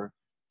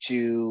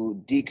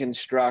to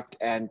deconstruct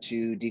and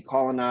to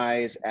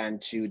decolonize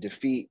and to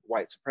defeat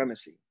white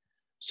supremacy.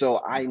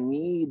 So I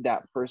need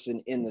that person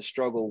in the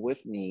struggle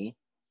with me,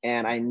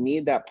 and I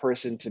need that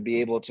person to be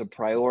able to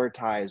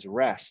prioritize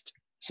rest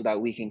so that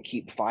we can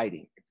keep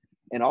fighting.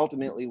 And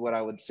ultimately what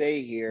I would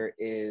say here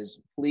is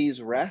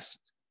please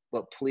rest,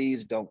 but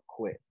please don't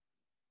quit.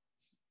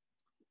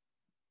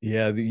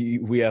 Yeah,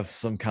 we have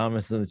some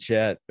comments in the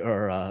chat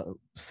or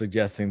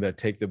suggesting that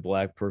take the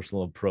Black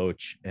personal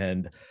approach.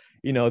 And,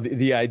 you know,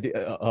 the idea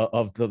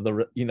of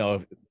the you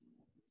know,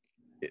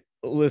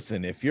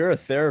 listen, if you're a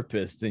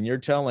therapist and you're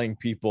telling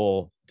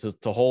people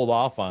to hold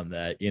off on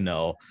that, you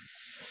know,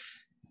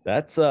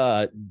 that's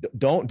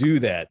don't do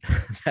that.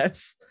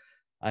 That's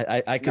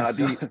I can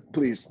see,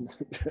 please.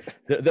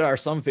 there are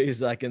some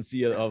faces I can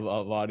see of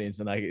audience,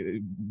 and I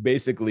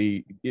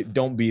basically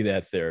don't be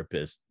that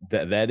therapist.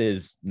 That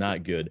is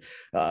not good.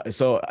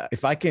 So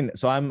if I can,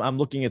 so I'm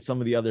looking at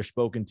some of the other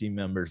Spoken team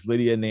members,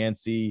 Lydia,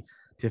 Nancy,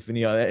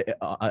 Tiffany.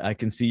 I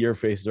can see your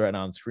faces right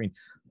now on screen.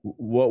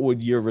 What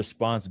would your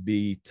response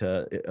be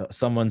to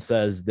someone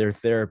says their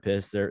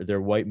therapist,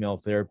 their white male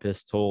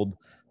therapist told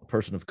a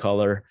person of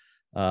color,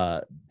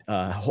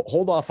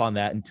 hold off on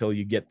that until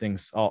you get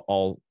things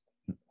all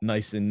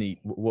nice and neat?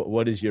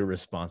 What is your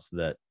response to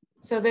that?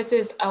 So this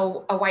is a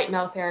white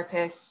male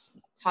therapist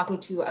talking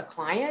to a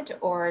client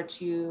or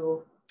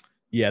to?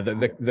 Yeah,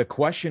 the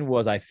question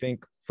was, I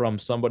think, from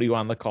somebody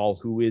on the call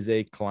who is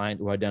a client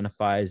who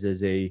identifies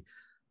as a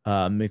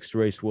mixed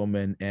race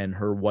woman, and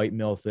her white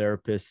male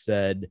therapist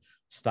said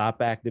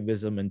stop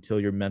activism until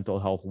your mental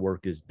health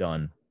work is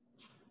done?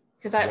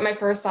 Because my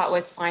first thought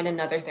was find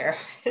another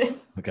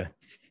therapist. Okay.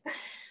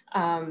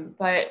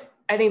 But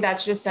I think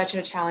that's just such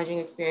a challenging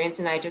experience.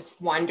 And I just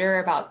wonder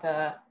about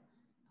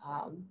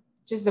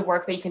just the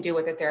work that you can do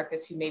with a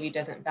therapist who maybe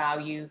doesn't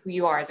value who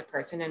you are as a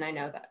person. And I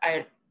know that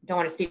I don't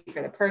want to speak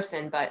for the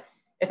person, but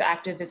if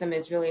activism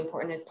is really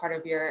important as part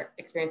of your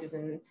experiences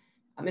and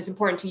is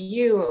important to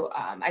you,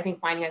 I think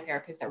finding a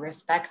therapist that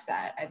respects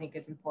that, I think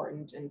is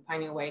important, and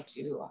finding a way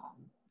to,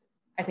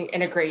 I think,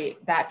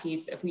 integrate that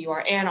piece of who you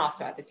are, and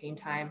also at the same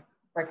time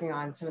working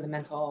on some of the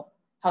mental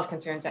health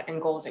concerns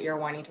and goals that you're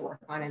wanting to work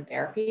on in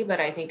therapy. But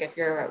I think if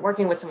you're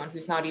working with someone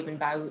who's not even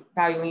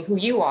valuing who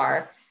you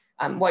are,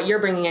 what you're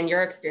bringing in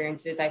your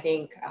experiences, I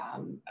think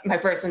my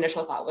first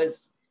initial thought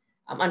was,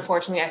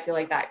 unfortunately, I feel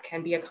like that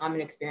can be a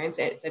common experience.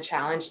 It's a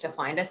challenge to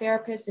find a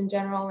therapist in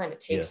general, and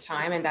it takes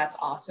time, and that's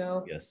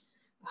also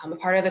a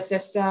part of the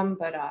system.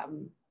 But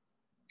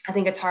I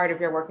think it's hard if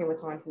you're working with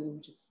someone who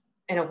just,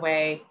 in a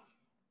way,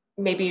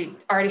 maybe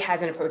already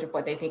has an approach of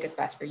what they think is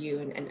best for you,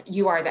 and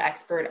you are the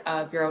expert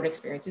of your own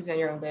experiences and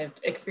your own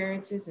lived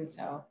experiences. And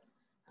so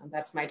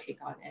that's my take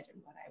on it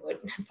and what I would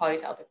probably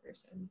tell the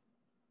person.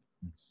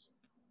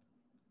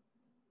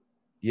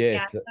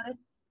 Yeah.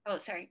 Oh,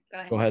 sorry. Go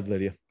ahead. Go ahead,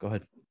 Lydia. Go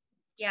ahead.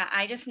 Yeah,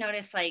 I just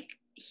noticed, like,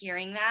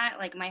 hearing that,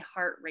 like, my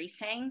heart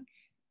racing,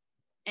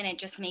 and it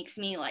just makes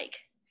me like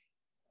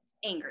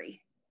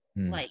angry.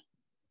 Like,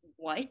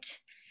 what?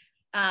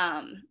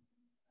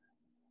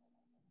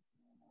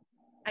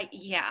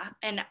 Yeah,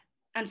 and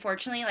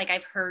unfortunately, like,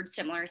 I've heard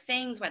similar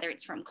things, whether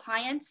it's from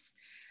clients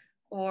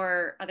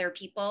or other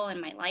people in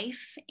my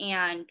life,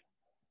 and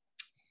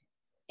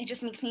it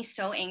just makes me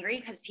so angry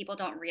because people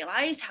don't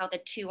realize how the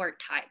two are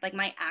tied. Like,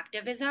 my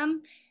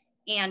activism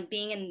and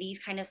being in these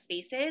kind of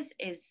spaces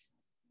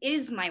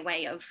is my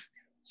way of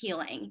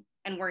healing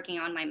and working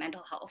on my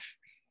mental health.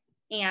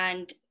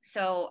 And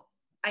so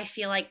I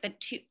feel like the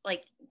two,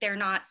 like, they're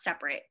not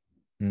separate,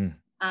 and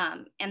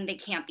they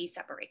can't be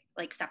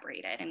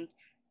separated. And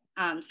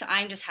so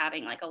I'm just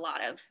having like a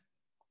lot of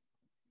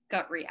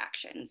gut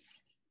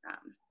reactions.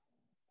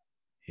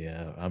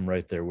 Yeah, I'm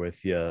right there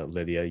with you,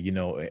 Lydia. You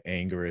know,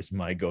 anger is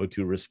my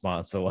go-to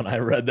response. So when I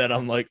read that,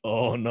 I'm like,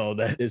 oh no,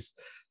 that is,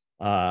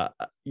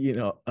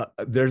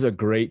 there's a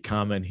great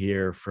comment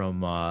here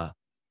from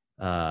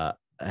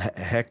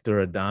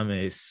Hector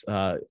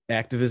Adames.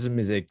 Activism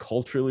is a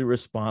culturally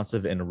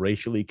responsive and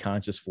racially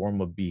conscious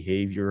form of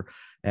behavior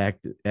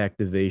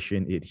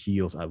activation. It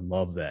heals. I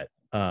love that.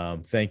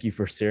 Thank you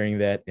for sharing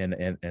that,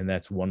 and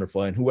that's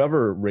wonderful. And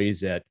whoever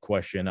raised that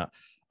question,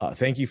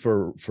 thank you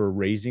for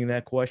raising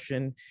that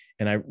question.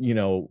 And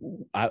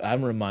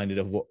I'm reminded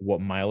of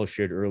what Milo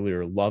shared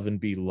earlier, love and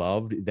be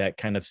loved, that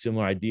kind of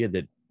similar idea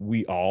that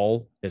we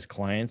all, as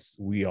clients,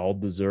 we all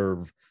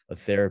deserve a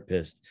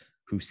therapist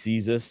who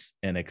sees us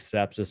and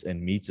accepts us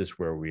and meets us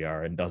where we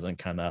are and doesn't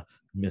kind of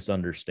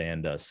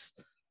misunderstand us.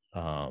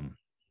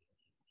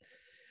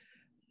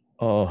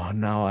 Oh,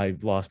 now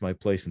I've lost my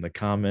place in the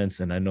comments,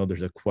 and I know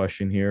there's a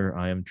question here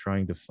I am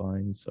trying to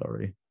find.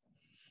 Sorry.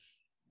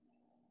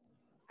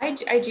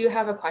 I do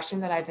have a question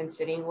that I've been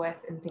sitting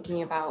with and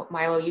thinking about.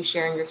 Milo, you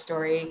sharing your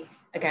story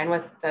again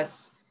with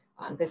us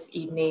this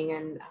evening,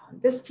 and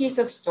this piece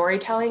of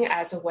storytelling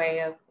as a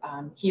way of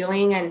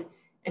healing, and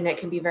it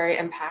can be very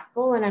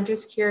impactful. And I'm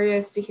just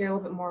curious to hear a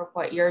little bit more of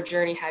what your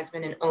journey has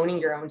been in owning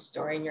your own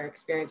story and your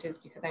experiences,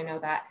 because I know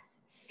that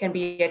can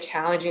be a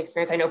challenging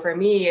experience. I know for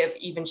me, of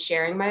even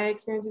sharing my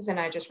experiences, and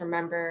I just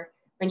remember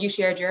when you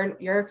shared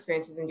your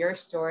experiences and your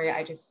story,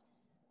 I just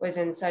was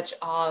in such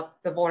awe of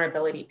the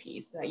vulnerability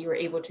piece, that you were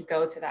able to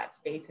go to that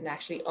space and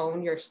actually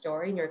own your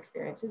story and your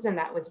experiences. And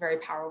that was very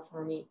powerful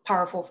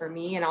for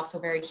me, and also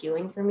very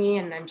healing for me.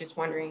 And I'm just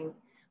wondering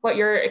what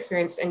your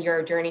experience and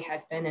your journey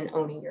has been in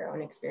owning your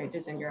own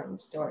experiences and your own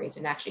stories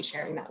and actually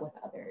sharing that with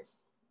others.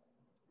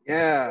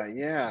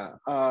 Yeah.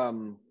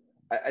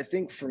 I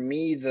think for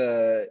me,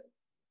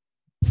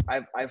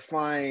 I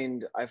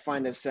find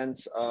a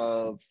sense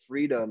of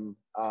freedom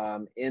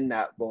in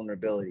that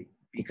vulnerability,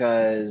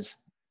 because,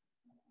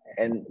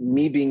 and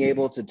me being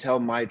able to tell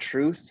my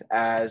truth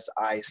as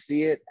I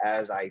see it,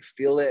 as I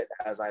feel it,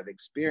 as I've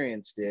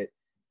experienced it,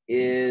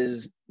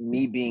 is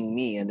me being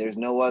me. And there's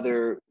no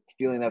other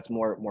feeling that's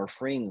more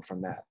freeing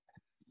from that.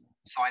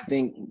 So I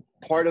think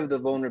part of the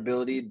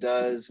vulnerability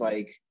does,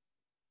 like,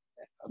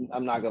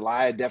 I'm not gonna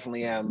lie, I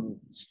definitely am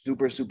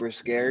super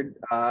scared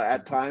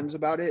at times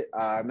about it.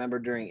 I remember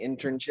during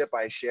internship,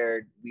 I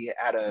shared, we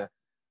had at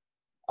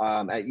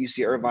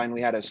UC Irvine,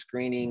 we had a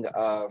screening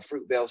of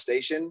Fruitvale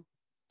Station,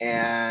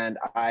 and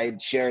I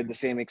shared the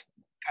same kind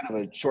of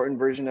a shortened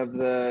version of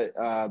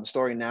the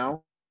story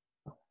now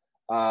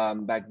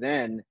back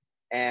then.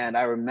 And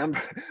I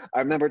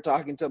remember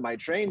talking to my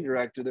train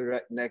director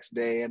the next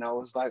day, and I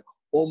was like,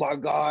 oh my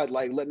God,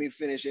 like, let me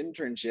finish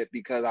internship,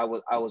 because I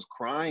was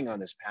crying on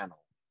this panel.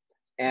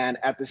 And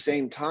at the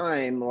same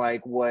time,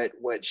 like, what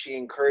she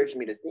encouraged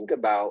me to think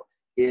about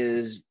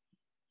is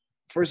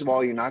first of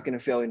all, you're not going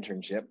to fail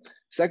internship.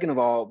 Second of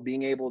all,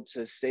 being able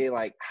to say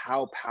like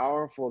how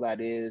powerful that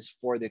is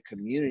for the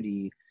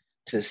community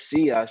to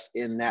see us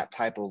in that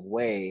type of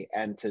way,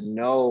 and to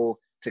know,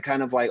 to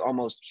kind of like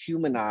almost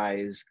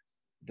humanize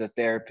the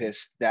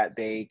therapist that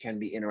they can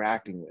be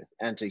interacting with,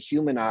 and to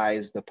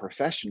humanize the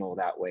professional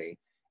that way.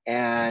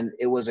 And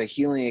it was a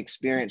healing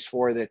experience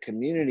for the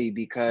community,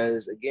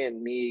 because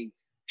again, me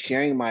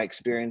sharing my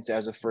experience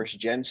as a first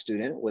gen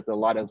student with a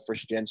lot of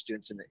first gen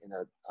students in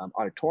a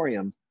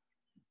auditorium,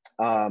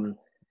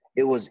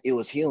 it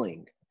was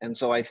healing. And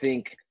so I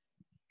think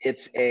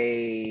it's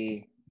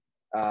a,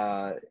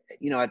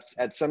 you know,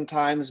 at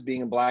sometimes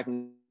being a Black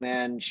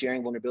man,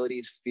 sharing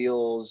vulnerabilities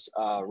feels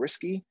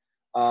risky.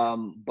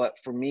 But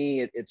for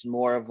me, it's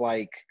more of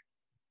like,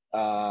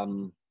 I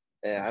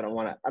don't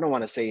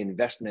want to say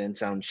investment and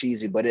sound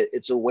cheesy, but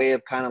it's a way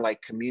of kind of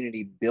like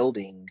community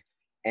building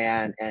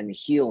and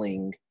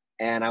healing.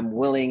 And I'm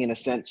willing, in a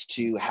sense,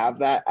 to have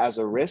that as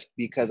a risk,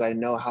 because I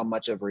know how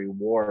much of a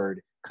reward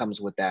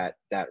comes with that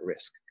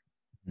risk.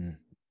 Mm.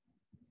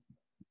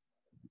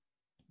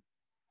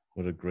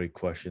 What a great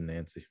question,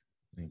 Nancy.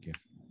 Thank you.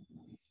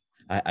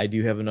 I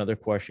do have another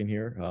question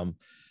here.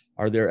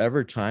 Are there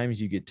ever times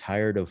you get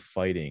tired of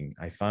fighting?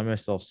 I find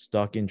myself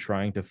stuck in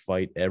trying to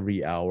fight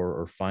every hour,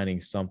 or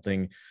finding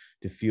something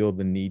to feel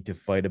the need to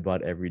fight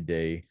about every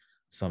day.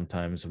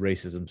 Sometimes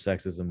racism,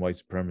 sexism, white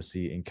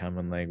supremacy, in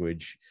common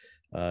language,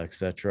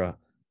 etc.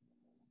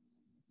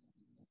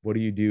 What do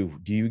you do?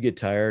 Do you get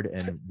tired,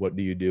 and what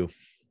do you do?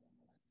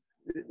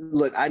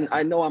 Look,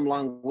 I know I'm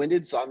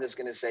long-winded, so I'm just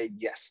going to say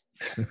yes.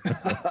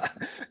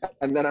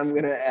 And then I'm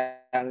going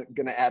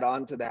to add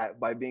on to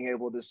that by being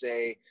able to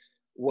say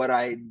what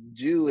I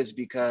do is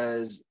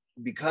because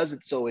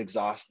it's so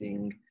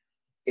exhausting,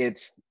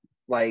 it's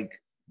like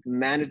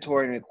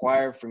mandatory and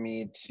required for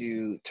me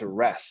to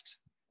rest.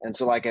 And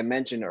so like I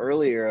mentioned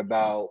earlier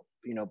about,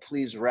 you know,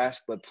 please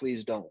rest, but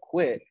please don't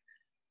quit.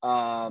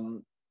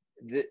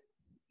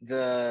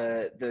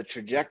 The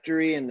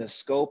trajectory and the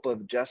scope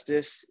of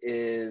justice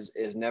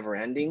is never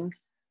ending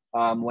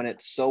when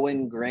it's so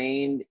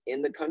ingrained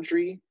in the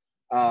country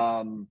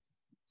and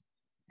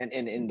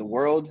in the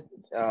world.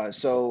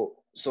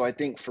 So I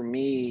think for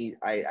me,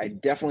 I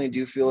definitely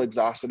do feel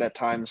exhausted at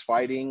times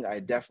fighting. I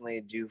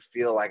definitely do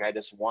feel like I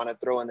just want to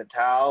throw in the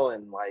towel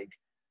and like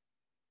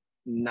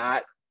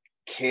not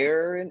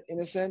care in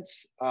a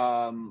sense.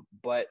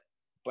 But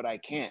I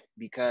can't,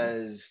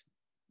 because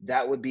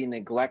that would be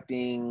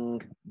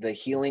neglecting the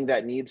healing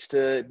that needs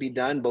to be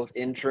done both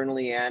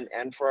internally and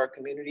for our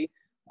community.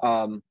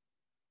 And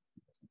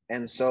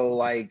so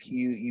like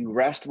you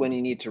rest when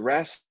you need to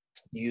rest,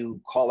 you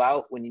call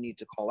out when you need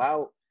to call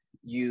out,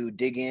 you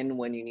dig in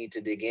when you need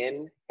to dig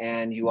in.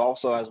 And you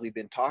also, as we've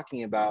been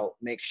talking about,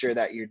 make sure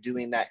that you're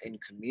doing that in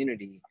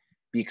community,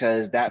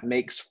 because that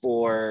makes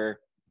for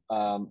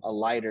a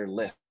lighter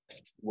lift.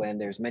 When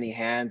there's many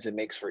hands, it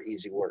makes for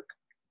easy work.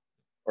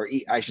 Or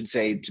I should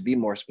say, to be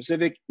more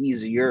specific,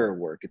 easier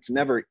work. It's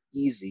never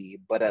easy,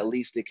 but at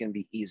least it can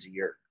be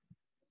easier.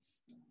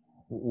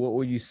 What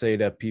would you say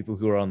to people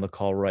who are on the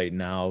call right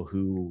now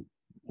who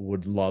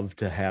would love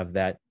to have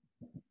that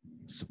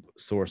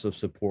source of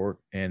support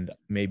and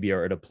maybe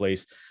are at a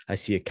place? I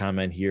see a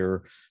comment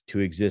here: to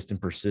exist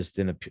and persist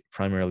in a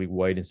primarily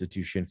white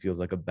institution feels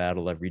like a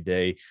battle every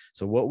day.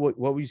 So what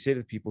would you say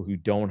to people who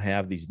don't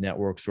have these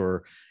networks,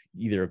 or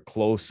either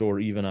close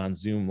or even on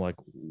Zoom? Like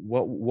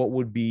what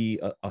would be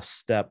a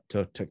step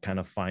to kind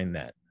of find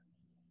that?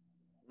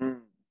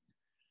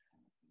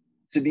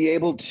 To be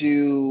able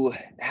to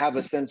have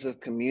a sense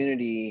of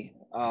community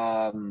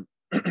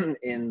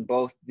in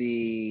both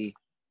the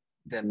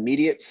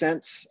immediate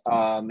sense,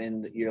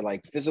 in your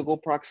like physical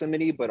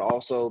proximity, but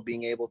also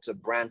being able to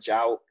branch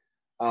out.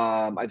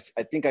 I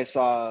think I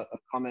saw a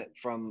comment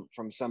from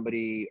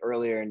somebody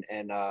earlier,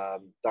 and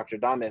Dr.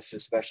 Damas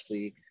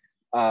especially,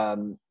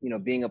 you know,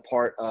 being a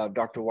part of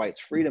Dr.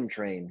 White's Freedom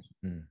Train.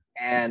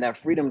 And that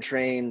Freedom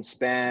Train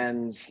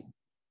spans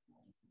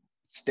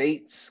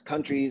states,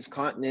 countries,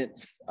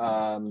 continents,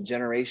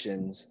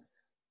 generations.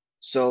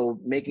 So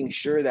making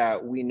sure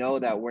that we know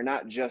that we're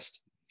not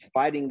just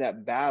fighting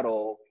that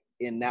battle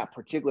in that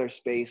particular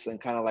space and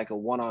kind of like a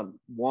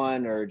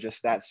one-on-one or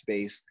just that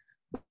space,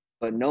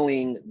 but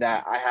knowing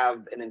that I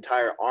have an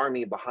entire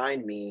army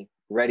behind me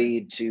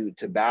ready to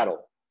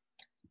battle.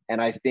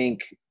 And I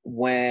think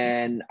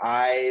when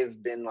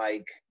I've been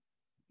like,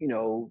 you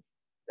know,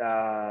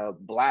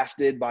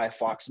 blasted by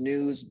Fox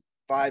News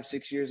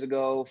 5-6 years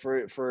ago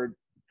for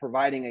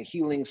providing a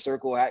healing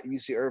circle at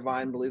UC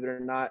Irvine, believe it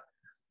or not,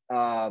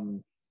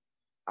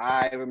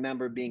 I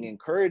remember being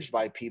encouraged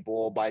by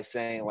people by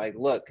saying like,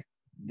 look,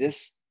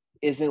 this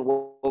isn't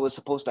what was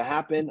supposed to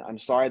happen. I'm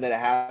sorry that it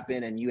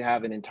happened, and you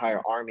have an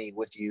entire army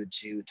with you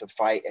to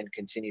fight and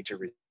continue to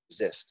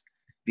resist,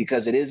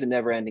 because it is a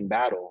never-ending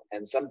battle.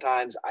 And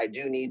sometimes I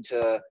do need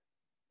to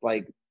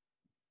like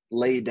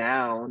lay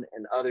down,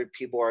 and other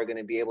people are going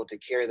to be able to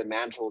carry the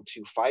mantle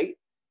to fight.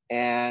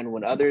 And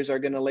when others are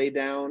going to lay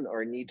down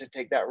or need to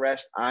take that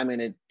rest, I'm going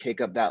to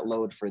take up that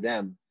load for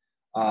them.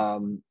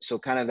 So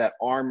kind of that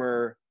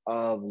armor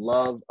of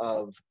love,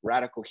 of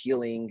radical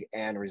healing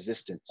and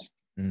resistance.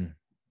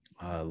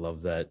 I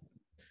love that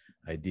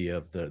idea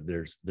of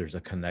there's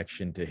a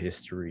connection to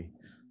history.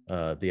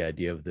 The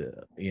idea of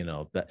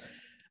that,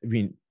 I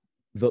mean,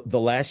 the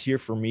last year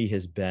for me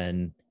has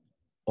been,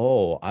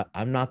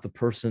 I'm not the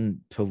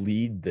person to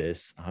lead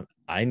this.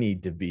 I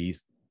need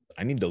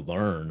to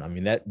learn. I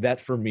mean, that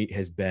for me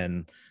has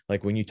been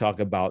like, when you talk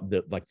about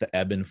the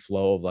ebb and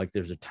flow of like,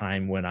 there's a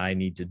time when I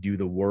need to do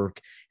the work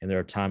and there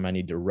are time I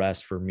need to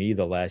rest. For me,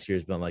 the last year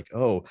has been like,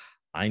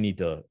 I need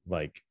to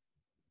like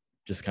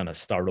just kind of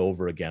start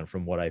over again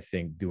from what I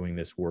think doing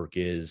this work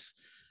is,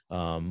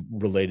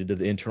 related to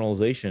the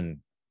internalization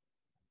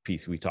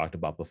piece we talked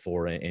about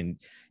before. And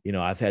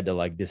I've had to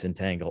like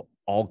disentangle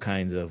all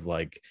kinds of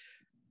like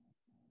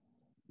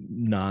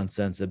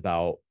nonsense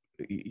about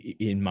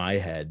in my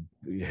head,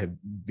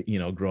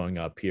 growing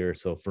up here.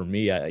 So for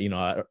me,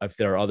 if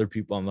there are other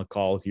people on the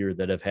call here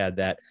that have had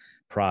that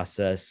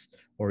process,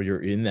 or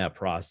you're in that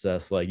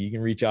process, like, you can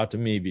reach out to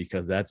me,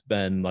 because that's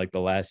been like the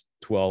last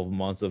 12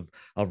 months of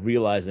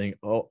realizing,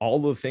 all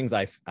the things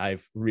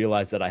I've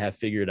realized that I have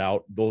figured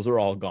out, those are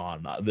all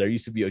gone. There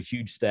used to be a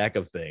huge stack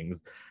of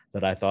things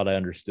that I thought I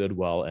understood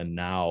well. And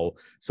now,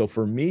 so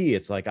for me,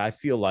 it's like, I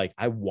feel like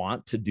I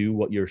want to do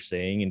what you're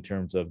saying in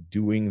terms of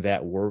doing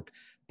that work,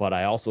 but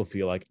I also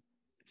feel like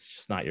it's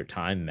just not your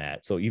time,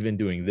 Matt. So even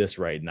doing this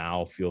right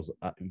now feels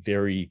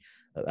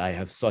I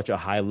have such a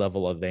high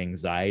level of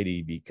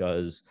anxiety,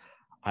 because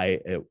I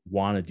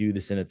want to do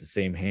this, and at the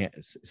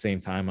same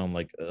time, I'm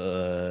like,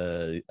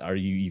 are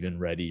you even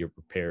ready or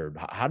prepared?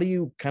 How do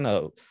you kind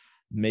of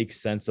make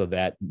sense of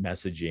that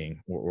messaging,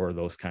 or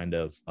those kind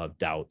of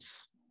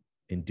doubts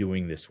in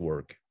doing this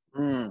work?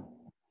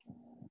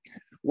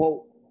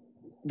 Well,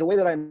 the way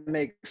that I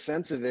make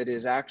sense of it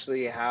is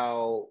actually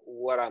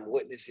what I'm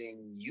witnessing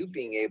you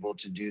being able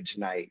to do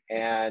tonight.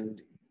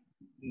 And,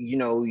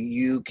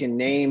 you can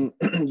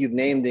you've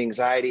named the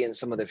anxiety and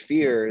some of the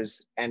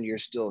fears, and you're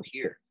still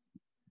here.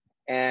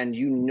 And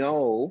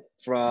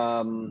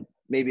from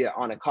maybe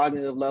on a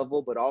cognitive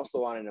level, but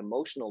also on an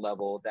emotional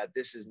level, that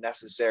this is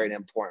necessary and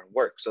important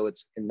work. So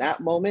it's in that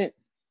moment,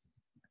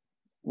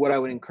 what I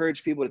would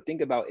encourage people to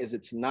think about is,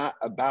 it's not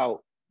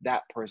about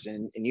that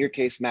person. In your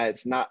case, Matt,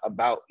 it's not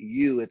about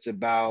you. It's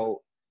about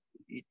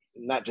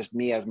not just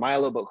me as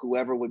Milo, but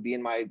whoever would be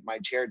in my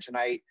chair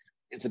tonight.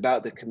 It's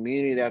about the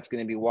community that's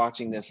going to be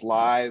watching this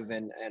live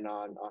and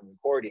on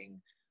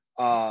recording.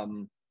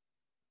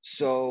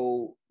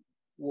 So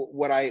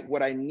what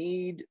I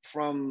need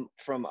from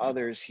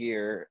others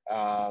here,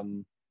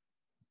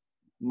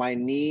 my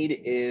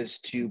need is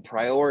to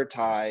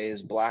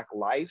prioritize Black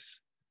life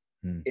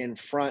in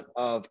front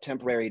of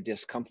temporary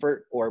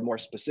discomfort, or more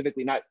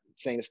specifically, not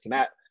saying this to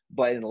Matt,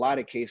 but in a lot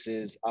of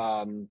cases,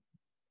 in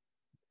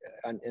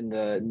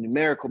the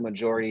numerical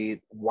majority,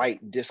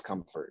 white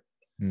discomfort.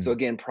 So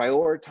again,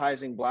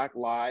 prioritizing Black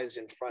lives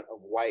in front of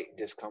white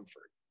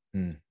discomfort.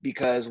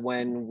 Because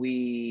when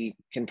we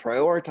can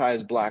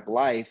prioritize Black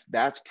life,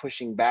 that's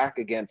pushing back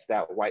against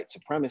that white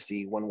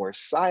supremacy. When we're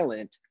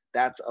silent,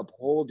 that's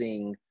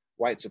upholding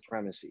white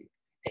supremacy.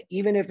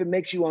 Even if it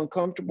makes you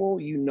uncomfortable,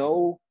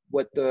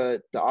 what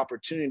the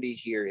opportunity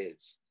here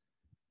is.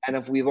 And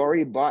if we've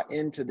already bought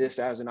into this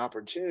as an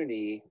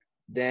opportunity,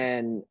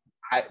 then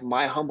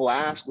my humble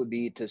ask would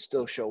be to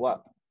still show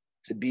up,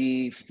 to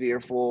be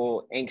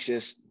fearful,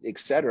 anxious,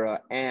 etc.,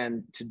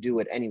 and to do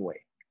it anyway.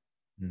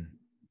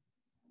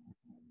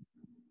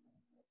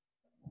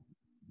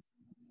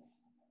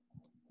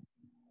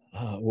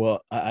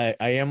 Well, I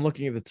am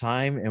looking at the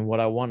time, and what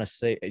I want to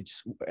say,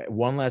 just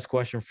one last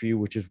question for you,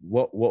 which is,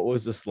 what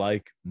was this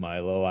like,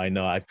 Milo? I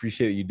know, I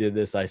appreciate that you did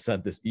this. I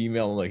sent this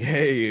email. I'm like,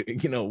 hey,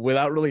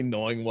 without really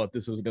knowing what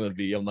this was going to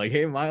be, I'm like,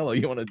 hey, Milo,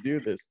 you want to do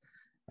this?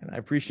 And I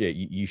appreciate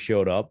you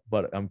showed up,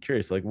 but I'm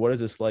curious, like, what is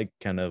this like,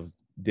 kind of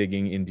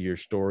digging into your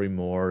story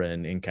more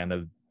and kind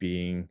of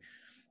being,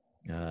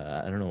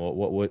 I don't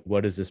know,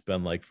 what has this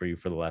been like for you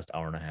for the last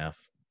hour and a half?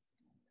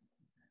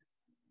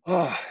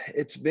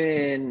 It's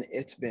been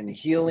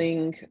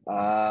healing.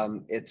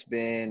 It's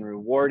been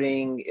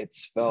rewarding.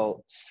 It's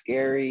felt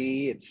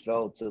scary. It's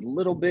felt a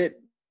little bit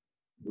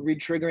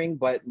re-triggering,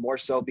 but more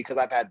so because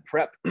I've had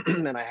prep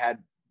and I had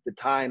the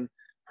time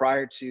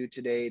prior to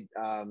today,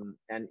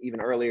 and even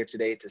earlier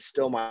today, to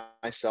still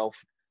myself.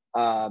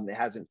 It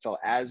hasn't felt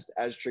as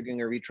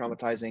triggering or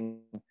re-traumatizing.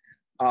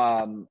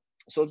 So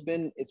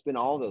it's been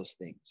all those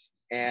things,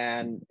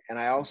 and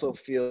I also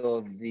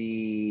feel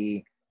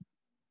the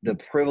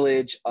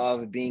privilege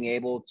of being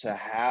able to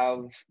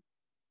have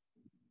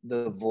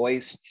the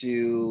voice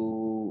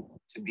to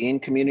be in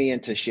community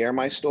and to share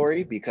my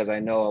story, because I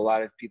know a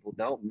lot of people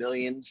don't.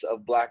 Millions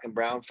of Black and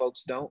brown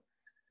folks don't.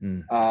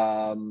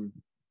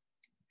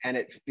 And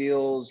it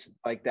feels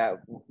like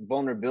that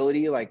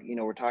vulnerability, like,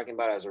 we're talking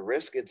about as a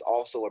risk, it's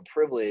also a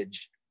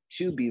privilege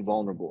to be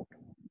vulnerable,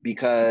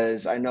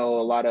 because I know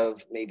a lot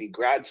of maybe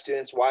grad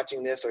students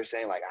watching this are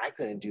saying, like, I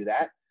couldn't do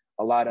that.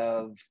 A lot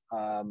of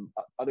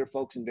other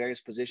folks in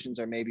various positions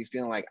are maybe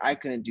feeling like, I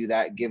couldn't do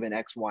that given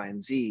X, Y,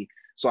 and Z.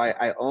 So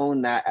I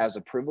own that as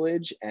a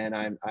privilege, and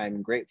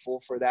I'm grateful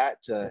for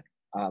that, to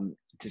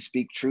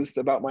speak truth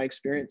about my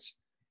experience.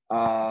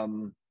 Yeah,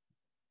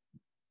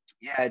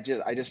 I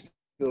just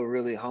feel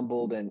really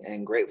humbled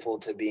and grateful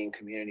to be in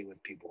community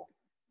with people.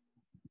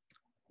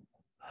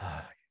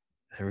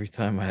 Every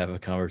time I have a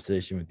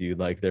conversation with you,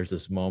 like there's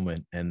this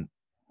moment and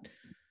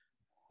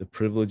the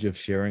privilege of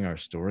sharing our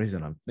stories,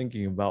 and I'm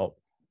thinking about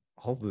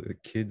all the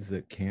kids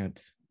that can't,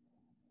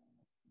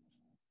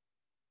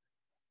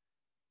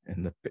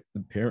 and the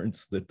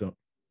parents that don't,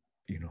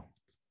 you know.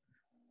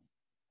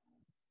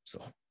 So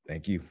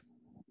thank you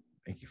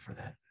for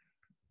that.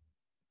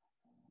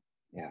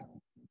 Yeah.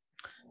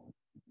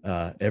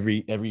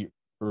 Every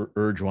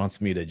urge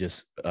wants me to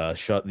just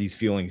shut these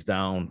feelings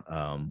down,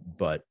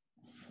 but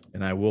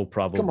and I will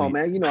probably. Come on,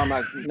 man. You know I'm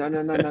not.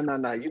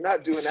 No. You're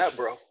not doing that,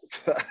 bro.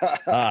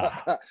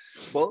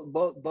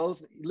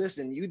 Both.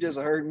 Listen, you just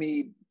heard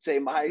me say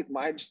my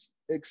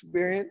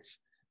experience,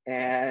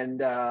 and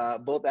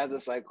both as a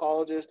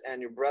psychologist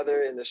and your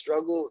brother in the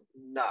struggle.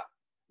 Nah,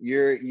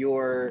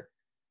 your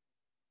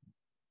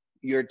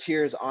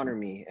tears honor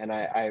me, and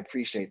I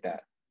appreciate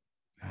that.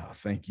 Oh,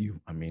 thank you.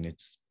 I mean,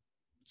 it's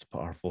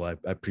powerful. I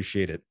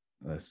appreciate it.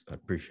 I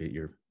appreciate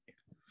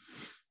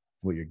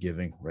what you're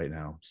giving right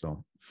now.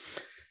 So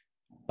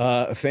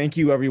thank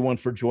you everyone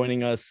for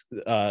joining us.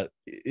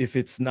 If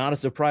it's not a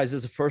surprise,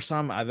 this is the first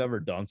time I've ever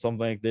done something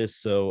like this.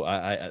 So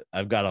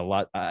I've got a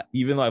lot,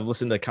 even though I've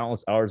listened to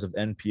countless hours of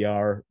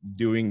NPR,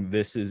 doing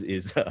this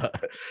is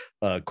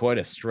quite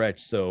a stretch.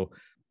 So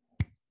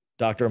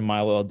Dr.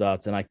 Milo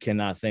Dodson, I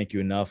cannot thank you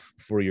enough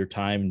for your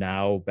time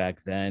now,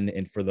 back then,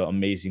 and for the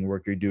amazing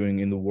work you're doing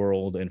in the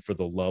world, and for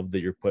the love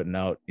that you're putting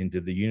out into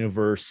the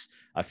universe.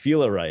 I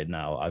feel it right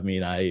now. I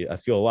mean, I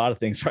feel a lot of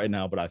things right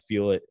now, but I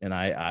feel it. And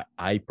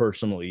I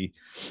personally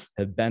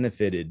have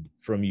benefited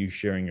from you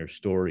sharing your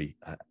story.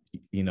 I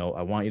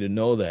want you to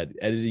know that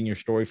editing your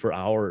story for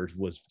hours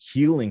was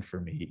healing for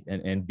me,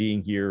 and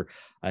being here,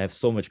 I have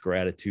so much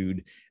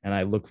gratitude, and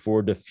I look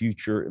forward to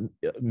future.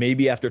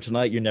 Maybe after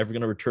tonight, you're never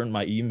going to return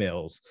my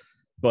emails,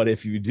 but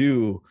if you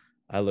do,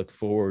 I look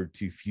forward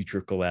to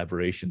future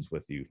collaborations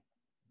with you.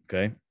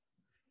 Okay.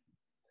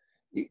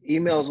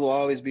 Emails will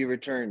always be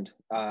returned.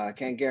 I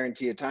can't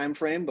guarantee a time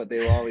frame, but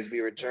they will always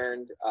be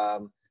returned.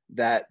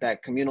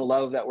 That communal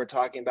love that we're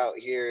talking about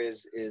here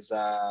is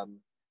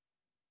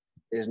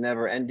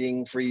never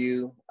ending for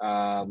you,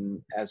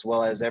 as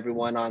well as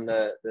everyone on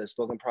the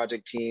Spoken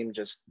Project team.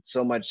 Just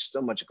so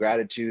much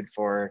gratitude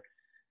for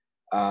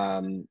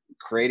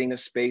creating a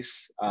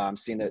space.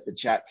 Seeing that the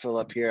chat fill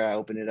up here, I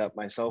open it up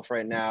myself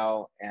right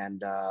now,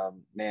 and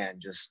man,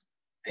 just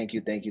thank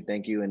you,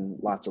 and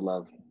lots of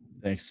love.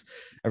 Thanks,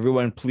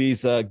 everyone.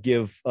 Please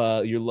give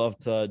your love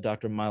to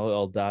Dr.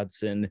 Milo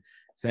Dodson.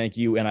 Thank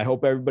you. And I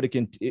hope everybody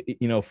can,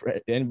 for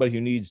anybody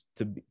who needs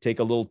to take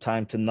a little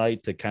time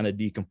tonight to kind of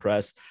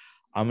decompress,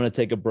 I'm going to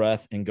take a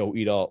breath and go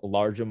eat a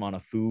large amount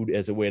of food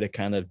as a way to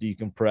kind of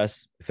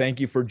decompress. Thank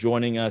you for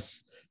joining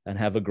us, and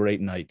have a great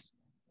night.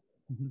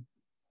 Mm-hmm.